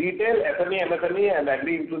 retail, SME, MSME and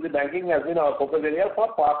agri-inclusive banking has been our focus area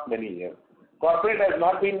for past many years. Corporate has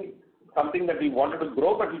not been something that we wanted to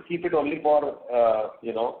grow, but we keep it only for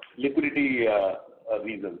liquidity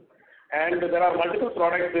reasons. And there are multiple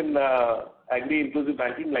products in agri-inclusive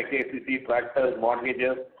banking like ACC, tractors,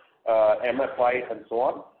 mortgages, MFI and so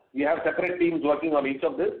on. We have separate teams working on each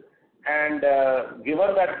of this. And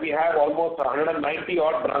given that we have almost 190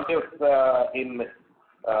 odd branches in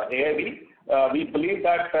AIB, we believe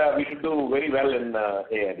that we should do very well in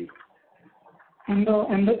AIB. And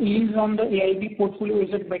the yields on the AIB portfolio, is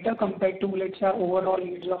it better compared to, let's say, overall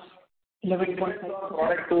yields of 11.5%?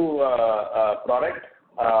 Product to product.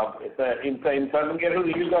 In certain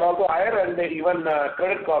cases, yields are also higher, and even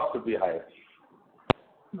credit costs could be higher.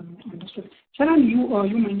 Understood. Sir, and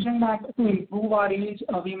you mentioned that to improve our yields,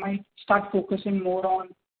 we might start focusing more on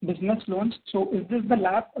business loans. So is this the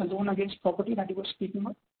LAP, a loan against property, that you were speaking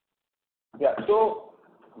of? Yeah. So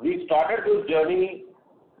we started this journey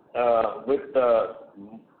with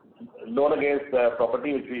loan against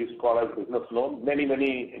property, which we used to call as business loan, many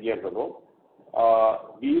years ago.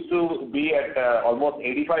 We used to be at almost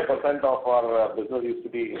 85% of our business used to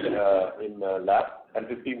be in lab and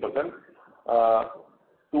 15%.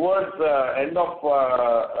 Towards end of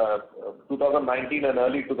 2019 and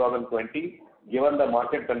early 2020, given the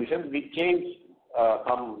market conditions, we changed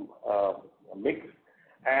some mix.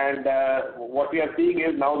 And what we are seeing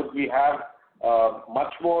is now that we have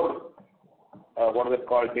much more, what is it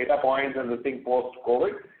called, data points and this thing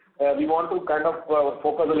post-COVID, we want to kind of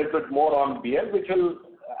focus a little bit more on BL, which will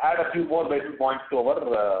add a few more basis points to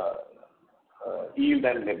our yield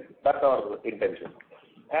and NIM. That's our intention.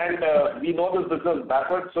 And we know this business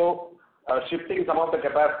backwards, so shifting some of the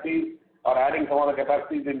capacities or adding some of the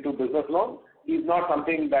capacities into business loan is not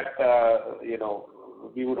something that,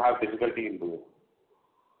 we would have difficulty in doing.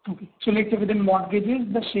 Okay. So let's say within mortgages,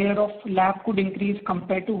 the share of LAP could increase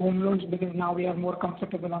compared to home loans because now we are more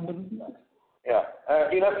comfortable on the. Yeah,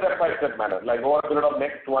 in a step-by-step manner. Like over a period of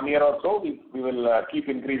next 1 year or so, we will keep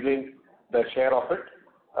increasing the share of it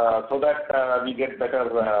so that we get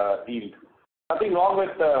better yield. Nothing wrong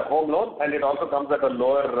with home loan, and it also comes at a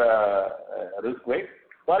lower risk weight.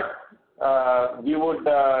 But we would,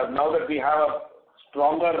 now that we have a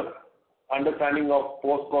stronger understanding of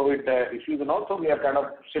post-COVID issues and also, we are kind of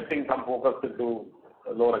shifting some focus into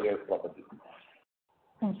lower against property.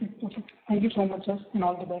 Okay. Thank you so much, sir, and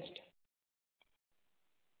all the best.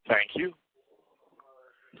 Thank you.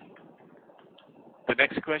 The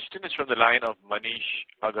next question is from the line of Manish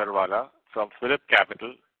Agarwala from Phillip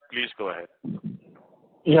Capital. Please go ahead.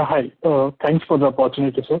 Yeah, hi. Thanks for the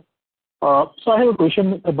opportunity, sir. So I have a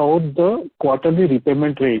question about the quarterly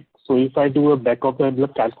repayment rate. So if I do a back of the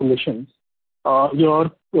envelope calculations,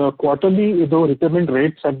 your quarterly repayment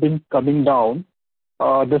rates have been coming down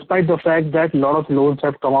despite the fact that a lot of loans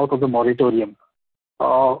have come out of the moratorium.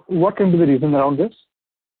 What can be the reason around this?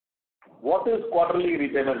 What is quarterly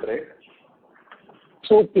repayment rate?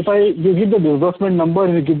 So if you give the disbursement number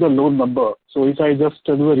and you give the loan number, so if I just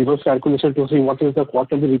do a reverse calculation to see what is the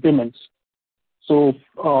quarterly repayments, so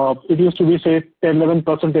it used to be say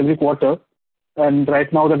 10-11% every quarter, and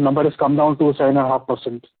right now that number has come down to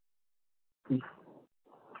 7.5%.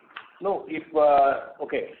 No, if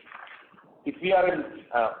we are in,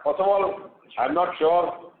 first of all, I'm not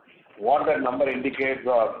sure what that number indicates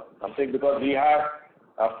or something because we have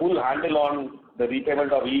a full handle on the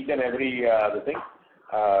repayment of each and every thing.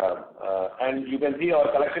 And you can see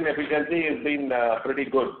our collection efficiency has been pretty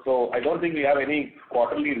good. So I don't think we have any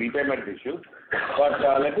quarterly repayment issues. But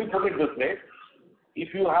let me put it this way: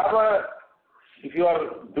 if you are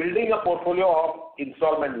building a portfolio of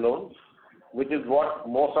installment loans, which is what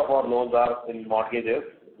most of our loans are in mortgages,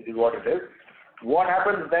 which is what it is. What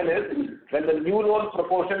happens then is when the new loan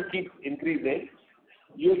proportion keeps increasing,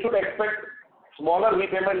 you should expect smaller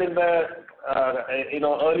repayment in the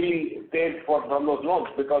early stage from those loans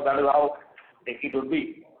because that is how it would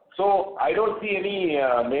be. So I don't see any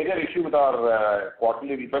major issue with our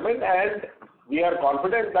quarterly repayment, and we are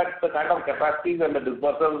confident that the kind of capacities and the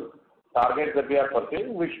disbursal targets that we are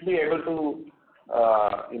pursuing, we should be able to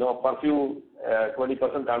pursue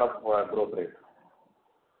 20% kind of growth rate.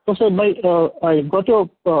 So, sir, I got your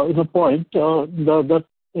point. The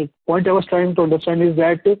point I was trying to understand is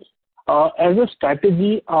that as a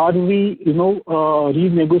strategy, are we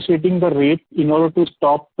renegotiating the rate in order to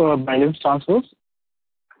stop balance transfers?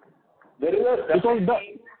 There is a separate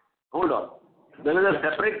team. Hold on. There is a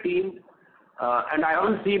separate team, and I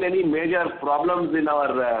haven't seen any major problems in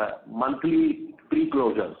our monthly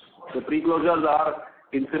pre-closures. The pre-closures are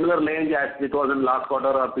in similar range as it was in last quarter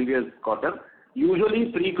or previous quarter.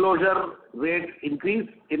 Usually, pre-closure rates increase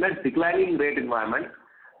in a declining rate environment.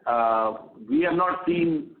 We have not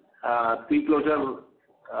seen pre-closure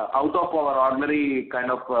out of our ordinary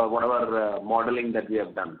kind of whatever modeling that we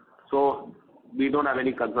have done. So we don't have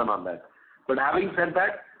any concern on that. But having said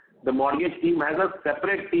that, the mortgage team has a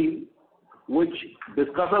separate team which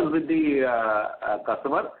discusses with the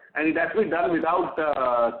customer, and it has to be done without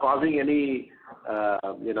causing any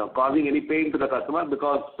pain to the customer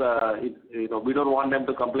because we don't want them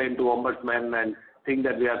to complain to ombudsman and think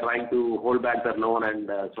that we are trying to hold back their loan and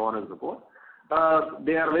so on and so forth.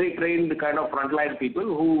 They are very trained kind of frontline people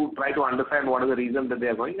who try to understand what is the reason that they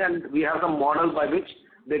are going, and we have some models by which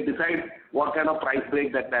they decide what kind of price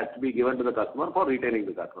break that has to be given to the customer for retaining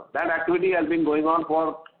the customer. That activity has been going on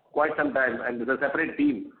for quite some time, and there's a separate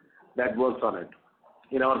team that works on it.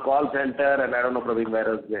 In our call center, and I don't know, Praveen, where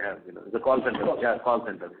else they have, the call center. Yeah, call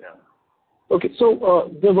center, yeah. Okay,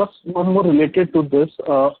 so there was one more related to this.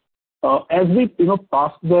 As we,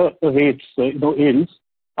 pass the rates, yields,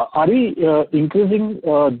 are we increasing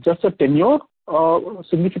just a tenure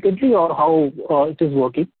significantly, or how it is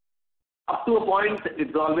working? Up to a point,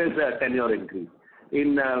 it's always a tenure increase.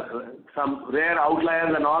 In some rare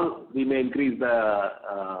outliers and all, we may increase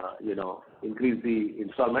increase the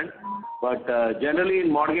installment. But generally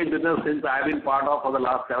in mortgage business, since I have been part of for the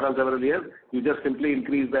last several years, you just simply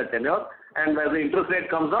increase the tenure, and as the interest rate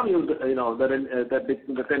comes down,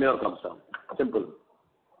 the tenure comes down. Simple.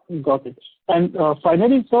 Got it. And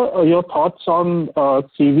finally, sir, your thoughts on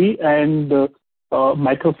CV and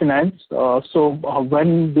microfinance. So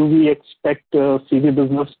when do we expect CV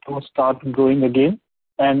business to start growing again?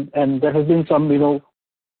 And there has been some,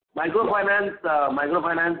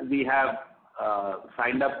 Microfinance, we have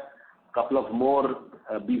signed up a couple of more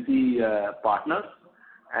BC partners,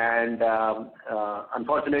 and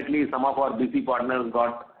unfortunately, some of our BC partners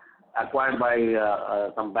got acquired by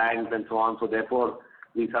some banks and so on. So therefore,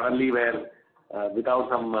 we suddenly were without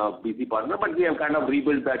some BC partner, but we have kind of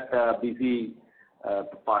rebuilt that BC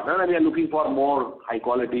partner, and we are looking for more high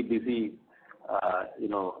quality BC,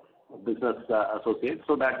 business associates.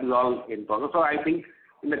 So that is all in progress. So I think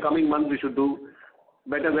in the coming months we should do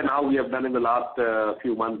better than how we have done in the last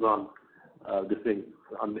few months on this thing.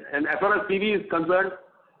 And as far as CV is concerned,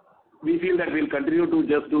 we feel that we'll continue to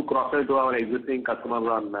just do cross-sell to our existing customers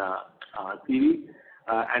on CV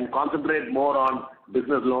and concentrate more on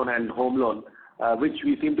business loan and home loan, which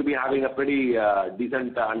we seem to be having a pretty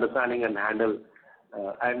decent understanding and handle.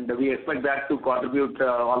 And we expect that to contribute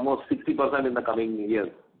almost 60% in the coming years.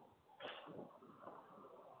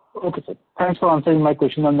 Okay, sir. Thanks for answering my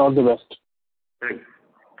question, and all the best. Thanks.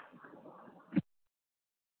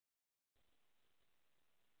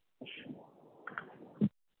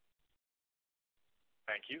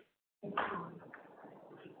 Thank you.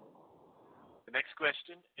 The next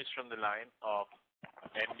question is from the line of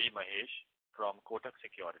NB Mahesh from Kotak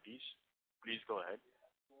Securities. Please go ahead.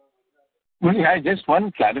 Hi, just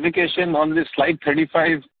one clarification on this slide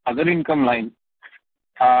 35 other income line.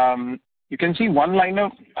 You can see one line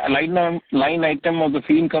item of the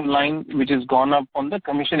fee income line which has gone up on the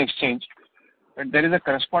commission exchange, but there is a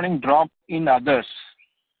corresponding drop in others.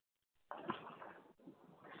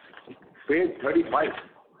 Page 35.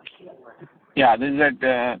 Yeah, this is at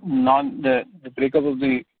the breakup of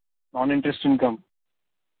the non-interest income.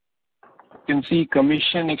 You can see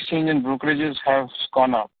commission, exchange, and brokerages have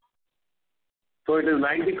gone up. So it is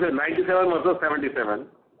 97 versus 77.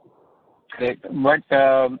 Correct. But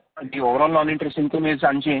the overall non-interest income is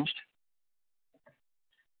unchanged.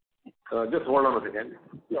 Just hold on a second.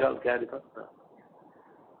 Just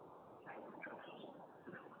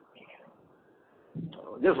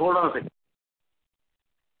hold on a second.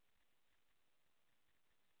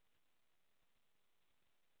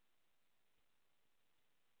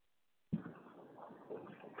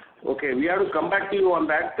 Okay, we have to come back to you on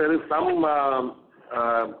that. There is some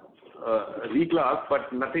reclass,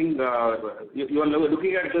 but nothing. You are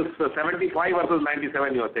looking at this 75 versus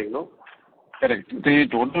 97. You are saying, no? Correct. The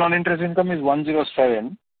total non-interest income is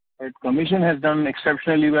 107. But commission has done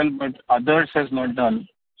exceptionally well, but others has not done.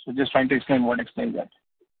 So just trying to explain what explains that.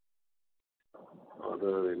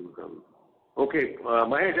 Other income. Okay,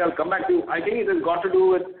 Mahesh, I'll come back to you. I think it has got to do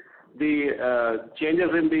with the changes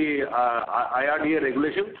in the IRDA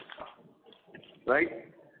regulations, right?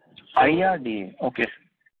 IRDA, okay.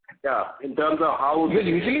 Yeah, in terms of how. Because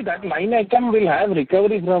usually that line item will have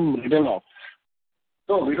recovery from written off.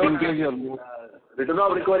 No, we don't have written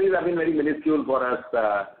off recoveries have been very minuscule for us.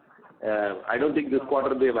 I don't think this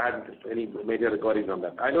quarter they've had any major recoveries on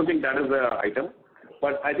that. I don't think that is the item.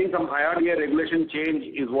 But I think some IRDA regulation change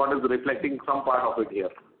is what is reflecting some part of it here.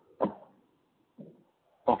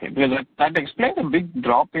 Okay, because that explains a big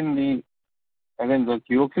drop in the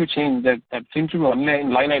QOQ change that seems to be one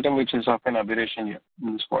line item which is of an aberration here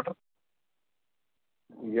in this quarter.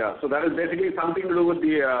 Yeah, so that is basically something to do with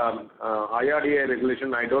the IRDA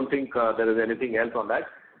regulation. I don't think there is anything else on that.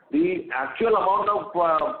 The actual amount of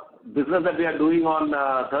business that we are doing on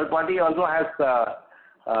third party also has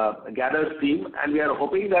gathered steam, and we are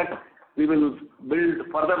hoping that we will build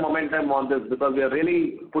further momentum on this because we are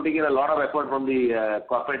really putting in a lot of effort from the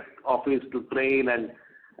corporate office to train and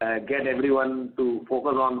get everyone to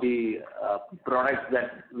focus on the products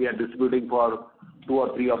that we are distributing for 2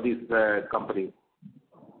 or 3 of these companies.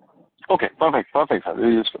 Okay, perfect, sir.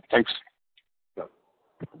 Very useful. Thanks. Yeah.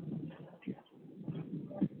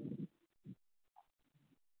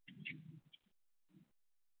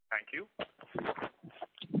 Thank you.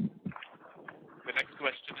 The next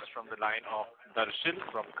question is from the line of Darshil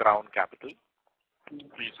from Crown Capital.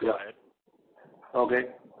 Please go ahead. Okay.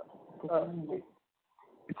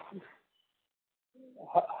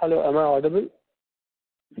 Hello, am I audible?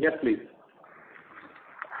 Yes, please.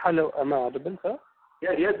 Hello, am I audible, sir?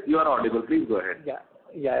 Yeah, yes, you are audible. Please go ahead.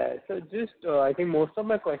 Yeah. So just, I think most of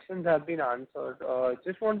my questions have been answered.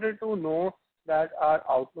 Just wanted to know that our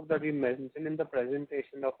outlook that we mentioned in the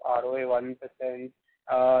presentation of ROA 1%,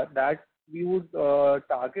 that we would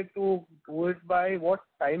target to do it by what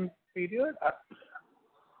time period?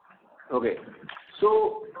 Okay.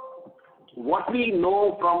 So what we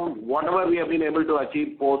know from whatever we have been able to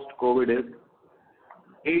achieve post-COVID is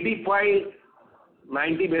 85,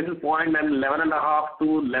 90 basis point and 11.5 to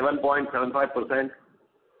 11.75%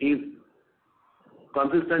 is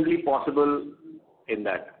consistently possible in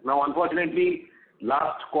that. Now, unfortunately,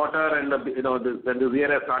 last quarter and when the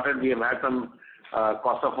year has started, we have had some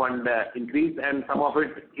cost of fund increase, and some of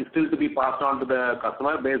it is still to be passed on to the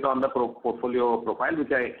customer based on the portfolio profile,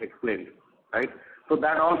 which I explained, right? So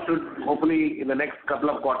that all should, hopefully, in the next couple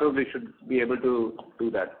of quarters, we should be able to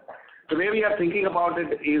do that. The way we are thinking about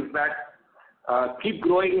it is that keep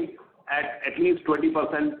growing at least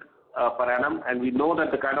 20% per annum, and we know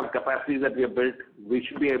that the kind of capacities that we have built, we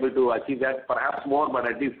should be able to achieve that, perhaps more, but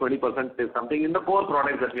at least 20% is something in the core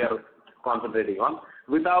products that we are concentrating on,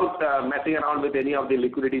 without messing around with any of the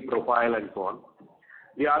liquidity profile and so on.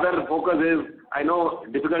 The other focus is, I know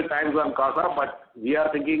difficult times on CASA, but we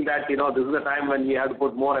are thinking that, this is a time when we have to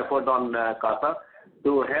put more effort on CASA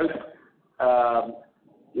to help,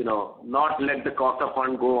 not let the cost of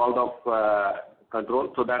fund go out of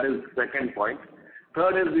control. So that is second point.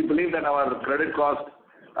 Third is we believe that our credit cost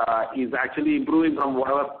is actually improving from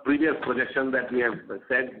whatever previous projection that we have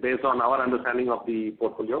said based on our understanding of the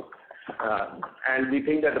portfolio. And we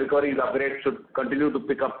think that recoveries upgrade should continue to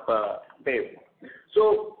pick up pace.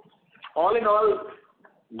 So all in all,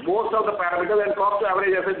 most of the parameters and cost to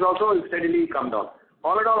average assets also will steadily come down.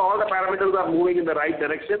 All in all the parameters are moving in the right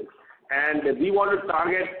direction, and we want to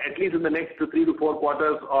target at least in the next 3 to 4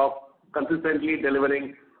 quarters of consistently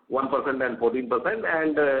delivering 1% and 14%.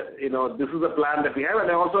 And, this is a plan that we have. And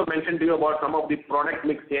I also mentioned to you about some of the product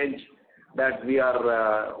mix change that we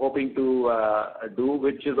are hoping to do,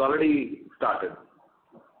 which is already started.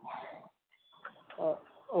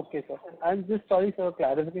 Okay, sir. And just sorry, sir,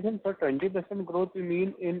 clarification. For 20% growth, you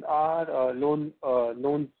mean in our loans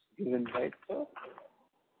given, right, sir?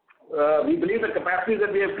 We believe the capacities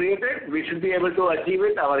that we have created, we should be able to achieve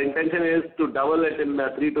it. Our intention is to double it in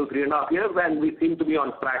 3 to 3.5 years, and we seem to be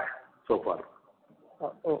on track so far.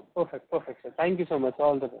 Perfect, sir. Thank you so much.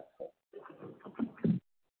 All the best, sir.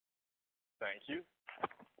 Thank you.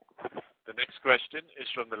 The next question is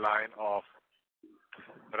from the line of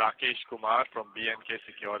Rakesh Kumar from B&K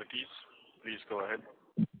Securities. Please go ahead.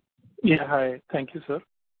 Yeah, hi. Thank you, sir.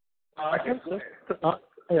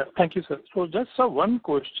 Thank you, sir. So just one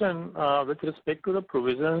question with respect to the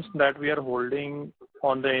provisions that we are holding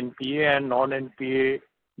on the NPA and non-NPA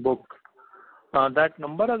book. That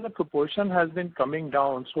number as a proportion has been coming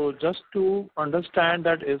down. So just to understand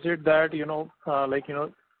that, is it that,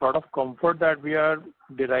 lot of comfort that we are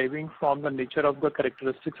deriving from the nature of the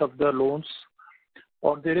characteristics of the loans,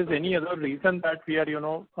 or there is any other reason that we are, Main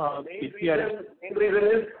reason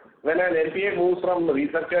is when an NPA moves from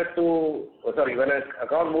restructured to, when an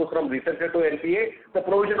account moves from restructured to NPA, the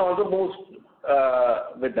provision also moves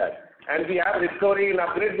with that. And we have recovery and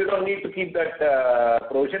upgrade. We don't need to keep that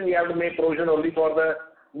provision. We have to make provision only for the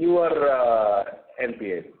newer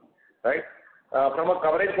NPA, right? From a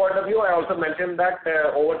coverage point of view, I also mentioned that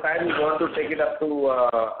over time we want to take it up to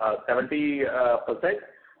 70%.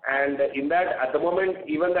 And in that, at the moment,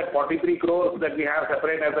 even that 43 crores that we have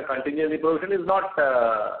separate as a contingency provision is not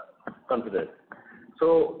considered.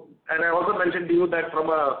 So, and I also mentioned to you that from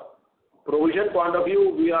a provision point of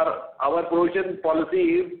view, our provision policy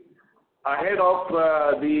is ahead of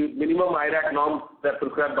the minimum IRAC norms that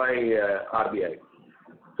prescribed by RBI.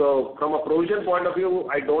 So, from a provision point of view,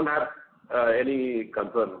 I don't have any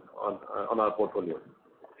concern on our portfolio.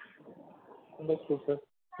 Understood, sir.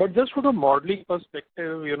 But just from a modeling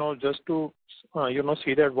perspective, just to,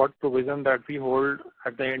 see that what provision that we hold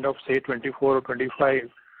at the end of, say, 24 or 25.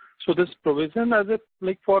 So this provision as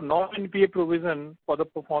for non-NPA provision for the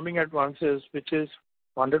performing advances, which is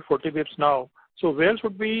 140 basis now. So where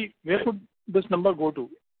should this number go to?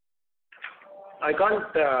 I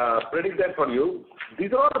can't predict that for you.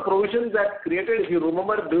 These are all the provisions that created, if you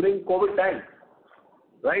remember, during COVID time,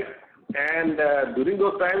 right? And during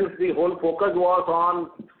those times, the whole focus was on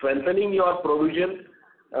strengthening your provision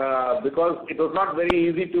because it was not very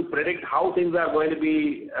easy to predict how things are going to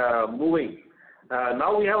be moving.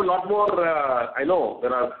 Now we have a lot more, I know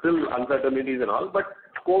there are still uncertainties and all, but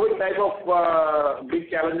COVID type of big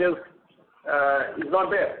challenges is not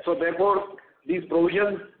there. So therefore, these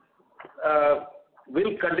provisions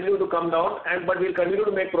will continue to come down, but we'll continue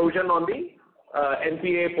to make provision on the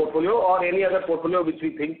NPA portfolio or any other portfolio which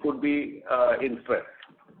we think could be in stress.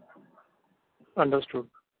 Understood.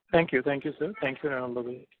 Thank you. Thank you, sir. Thank you,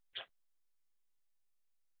 Nandabhai.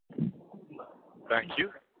 Thank you.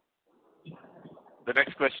 The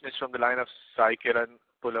next question is from the line of Sai Kiran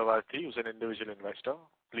Pulavarthi, who's an individual investor.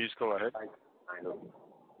 Please go ahead.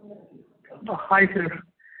 Hi,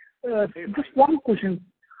 sir. Just one question.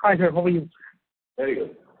 Hi, sir. How are you? Very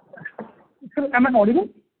good. Sir, am I audible?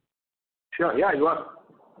 Sure. Yeah, you are.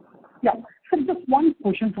 Yeah. Sir, just one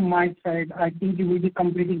question from my side. I think you will be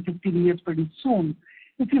completing 15 years pretty soon.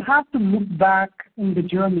 If you have to look back in the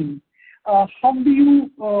journey, how do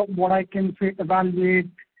you, what I can say, evaluate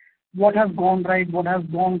what has gone right, what has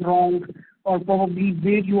gone wrong, or probably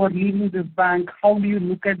where you are leaving this bank? How do you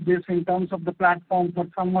look at this in terms of the platform for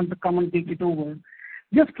someone to come and take it over?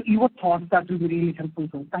 Just your thoughts, that will be really helpful,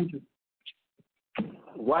 sir. Thank you.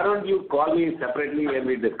 Why don't you call me separately when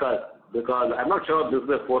we discuss? Because I'm not sure this is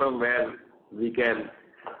a forum where we can,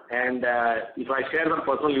 and if I share my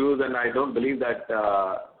personal views, and I don't believe that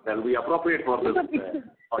that will be appropriate for this.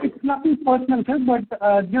 It's nothing personal, sir,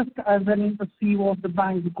 but just as an CEO of the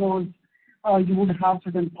bank, because you would have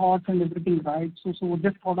certain thoughts and everything, right? So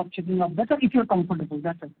just thought of checking out better if you're comfortable.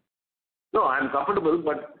 That's it. No, I'm comfortable,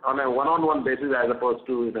 but on a one-on-one basis as opposed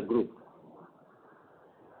to in a group.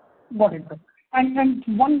 Got it, sir. And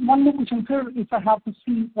one more question, sir. If I have to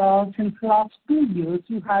see, since last 2 years,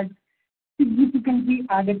 you had significantly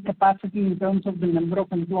added capacity in terms of the number of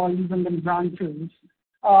employees and then branches.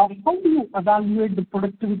 How do you evaluate the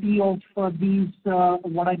productivity of these,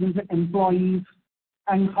 what I can say, employees,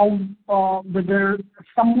 and how whether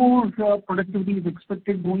some more productivity is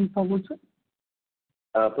expected going forward, sir?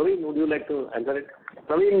 Praveen, would you like to answer it?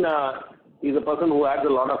 Praveen is a person who adds a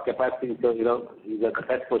lot of capacity, so he's the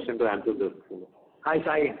best person to answer this. Hi,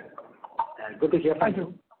 Sai. Good to hear from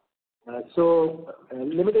you. So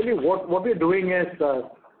let me tell you what we're doing is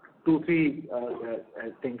 2-3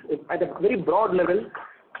 things. At a very broad level,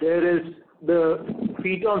 there is the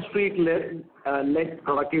feet on street led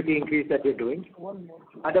productivity increase that we're doing.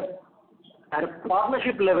 At a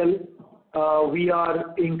partnership level, we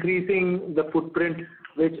are increasing the footprint,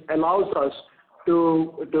 which allows us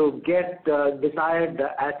to get desired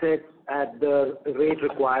assets at the rate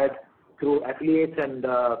required through affiliates and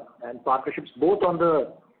partnerships, both on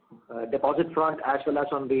the deposit front as well as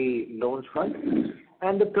on the loans front.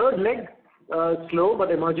 And the third leg, slow but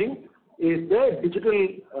emerging, is the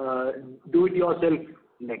digital do-it-yourself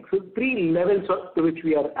leg. So 3 levels to which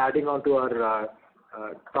we are adding on to our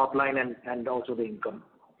top line and also the income.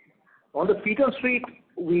 On the feet on street,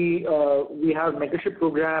 we have mentorship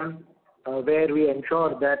program where we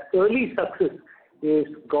ensure that early success is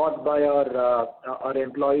got by our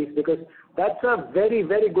employees, because that's a very,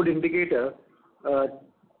 very good indicator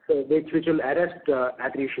which will arrest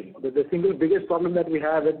attrition. The single biggest problem that we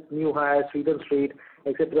have with new hires, feet on street,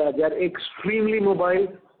 etc., they are extremely mobile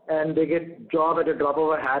and they get job at a drop of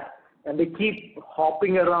a hat and they keep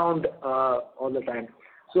hopping around all the time.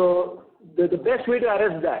 So the best way to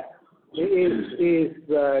arrest that is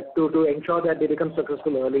to ensure that they become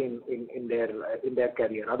successful early in their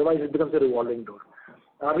career. Otherwise, it becomes a revolving door.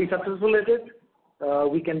 Are we successful at it?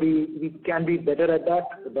 We can be better at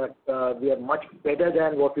that, but we are much better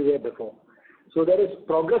than what we were before. So there is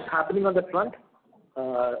progress happening on that front.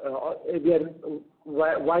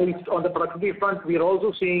 Whilst on the productivity front, we are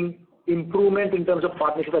also seeing improvement in terms of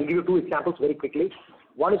partnership. I'll give you 2 examples very quickly.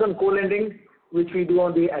 One is on co-lending, which we do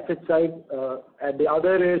on the asset side, and the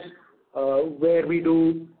other is where we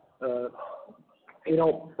do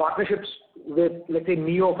partnerships with, let's say,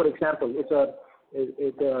 Neo, for example.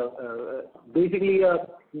 It's basically a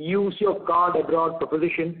use your card abroad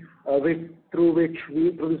proposition through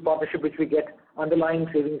this partnership which we get underlying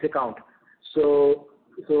savings account. So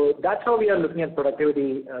that's how we are looking at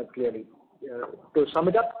productivity clearly. To sum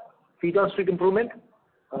it up, feet on street improvement,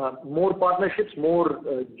 more partnerships, more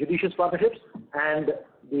judicious partnerships, and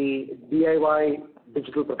the DIY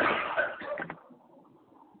digital proposition.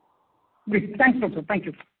 Great. Thanks, sir. Thank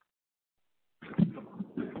you.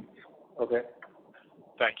 Okay.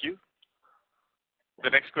 Thank you. The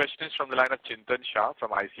next question is from the line of Chintan Shah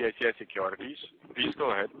from ICICI Securities. Please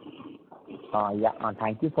go ahead.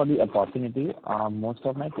 Thank you for the opportunity. Most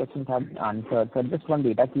of my questions have been answered. So just one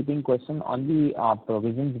data keeping question on the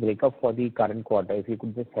provisions breakup for the current quarter. If you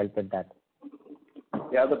could just help with that.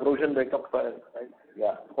 Yeah, the provision breakup. Right?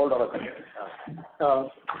 Yeah. Hold on a second.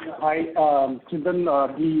 Hi, Chintan.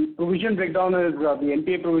 The provision breakdown is the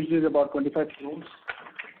NPA provision is about 25 crores.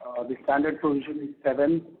 The standard provision is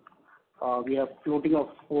 7. we have floating of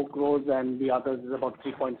 4 crores and the others is about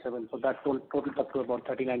 3.7. So that totals up to about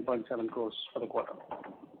 39.7 crores for the quarter.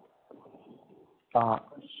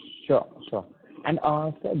 Sure. And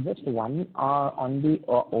sir, just one on the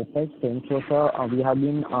OpEx thing. So sir, we have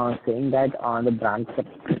been saying that the branch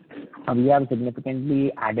we have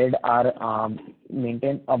significantly added our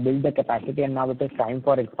build the capacity, and now it is time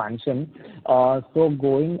for expansion. So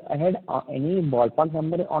going ahead, any ballpark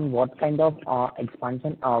number on what kind of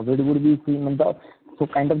expansion would we see in the so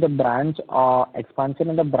kind of the branch expansion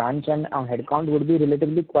in the branch and headcount would be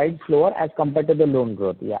relatively quite slower as compared to the loan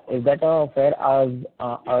growth. Yeah, is that a fair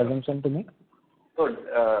assumption to make? Good.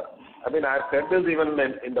 I've said this even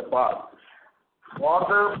in the past. For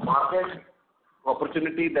the market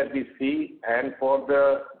opportunity that we see and for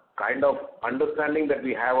the kind of understanding that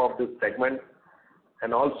we have of this segment,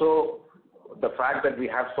 and also the fact that we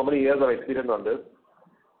have so many years of experience on this,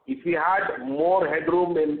 if we had more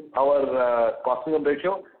headroom in our cost-income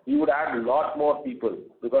ratio, we would add a lot more people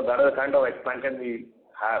because that is the kind of expansion we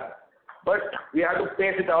have. But we have to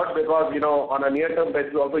pace it out because, on a near-term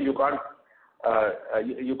basis also you can't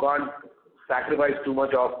sacrifice too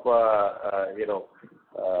much of,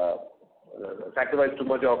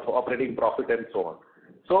 operating profit and so on.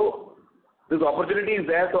 So this opportunity is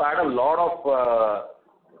there to add a lot of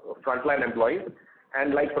frontline employees,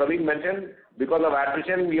 and like Praveen mentioned, because of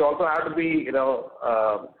attrition, we also have to be,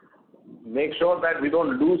 make sure that we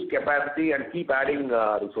don't lose capacity and keep adding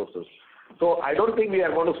resources. So I don't think we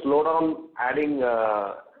are going to slow down adding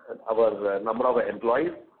our number of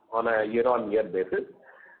employees on a year-on-year basis.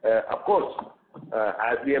 Of course,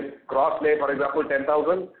 as we have crossed, for example,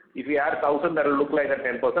 10,000, if we add 1,000, that will look like a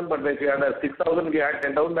 10%, but if we add 6,000, we add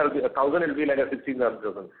 10,000, that will be 1,000, it will be like a 16,000.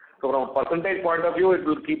 So from a percentage point of view, it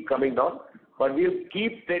will keep coming down, but we'll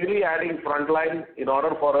keep steadily adding frontline in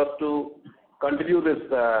order for us to continue this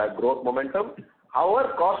growth momentum.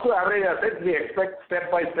 However, cost to average assets, we expect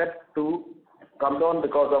step by step to come down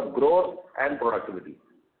because of growth and productivity.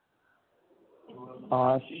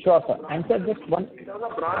 Sure, sir. And sir, just one. In terms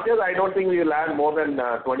of branches, I don't think we will add more than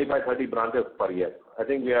 25-30 branches per year. I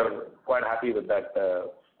think we are quite happy with that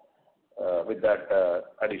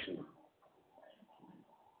addition.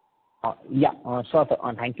 Sure, sir.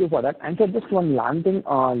 Thank you for that. And sir, just one last thing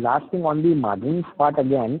on the margins part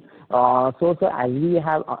again. So, sir, as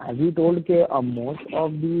we told, most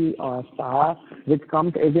of the SAR which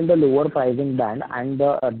comes is in the lower pricing band, and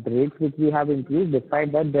the rates which we have increased,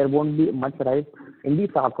 despite that there won't be much rise in the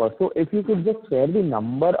SAR cost. So, if you could just share the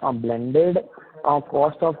number blended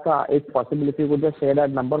cost of SAR, if possible, if you could just share that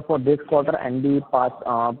number for this quarter and the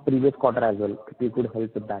previous quarter as well, if you could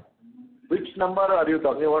help with that. Which number are you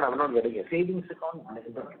talking about? I'm not getting it. Savings account.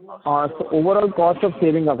 So overall cost of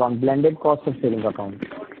saving account, blended cost of saving account.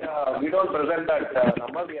 We don't present that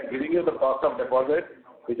number. We are giving you the cost of deposit,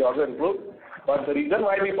 which also includes. But the reason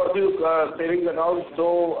why we pursue savings accounts,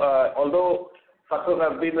 so although success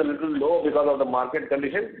has been a little low because of the market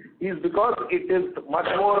condition, is because it is much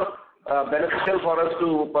more beneficial for us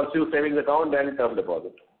to pursue savings account than term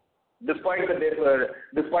deposit, despite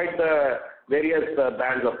the various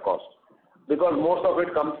bands of cost. Because most of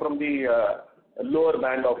it comes from the lower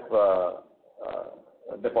band of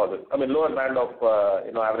deposit. Lower band of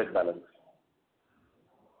average balance.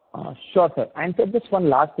 Sure, sir. And sir, just one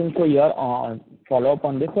last thing for your follow up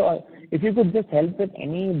on this. So, if you could just help with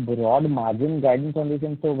any broad margin guidance on this,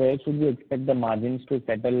 and so where should we expect the margins to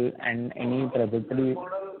settle and any trajectory?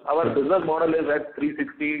 Our business model is at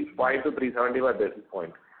 365 to 375 basis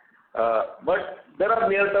points. But there are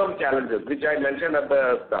near-term challenges, which I mentioned at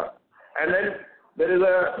the start. And then there is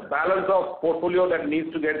a balance of portfolio that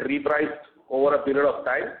needs to get repriced over a period of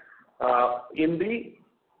time in the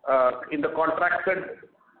contracted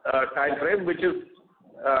time frame, which is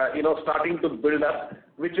starting to build up,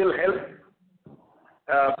 which will help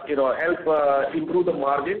improve the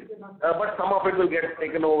margin, but some of it will get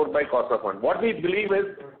taken over by cost of fund. What we believe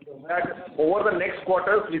is that over the next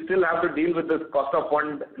quarters, we still have to deal with this cost of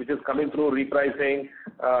fund, which is coming through repricing,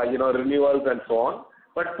 renewals and so on.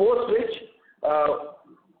 But post which,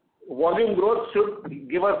 volume growth should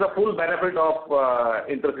give us the full benefit of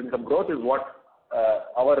interest income growth is what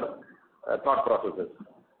our thought process is.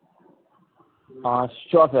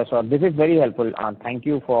 Sure, sir. Sure. This is very helpful. Thank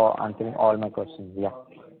you for answering all my questions. Yeah.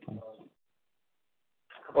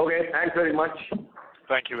 Okay. Thanks very much.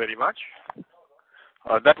 Thank you very much.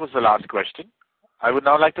 That was the last question. I would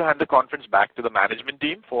now like to hand the conference back to the management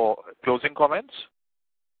team for closing comments.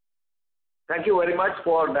 Thank you very much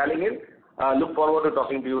for dialing in. Look forward to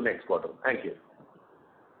talking to you next quarter. Thank you.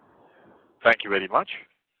 Thank you very much.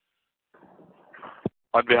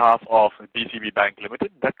 On behalf of DCB Bank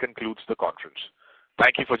Limited, that concludes the conference.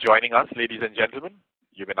 Thank you for joining us, ladies and gentlemen.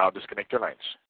 You may now disconnect your lines.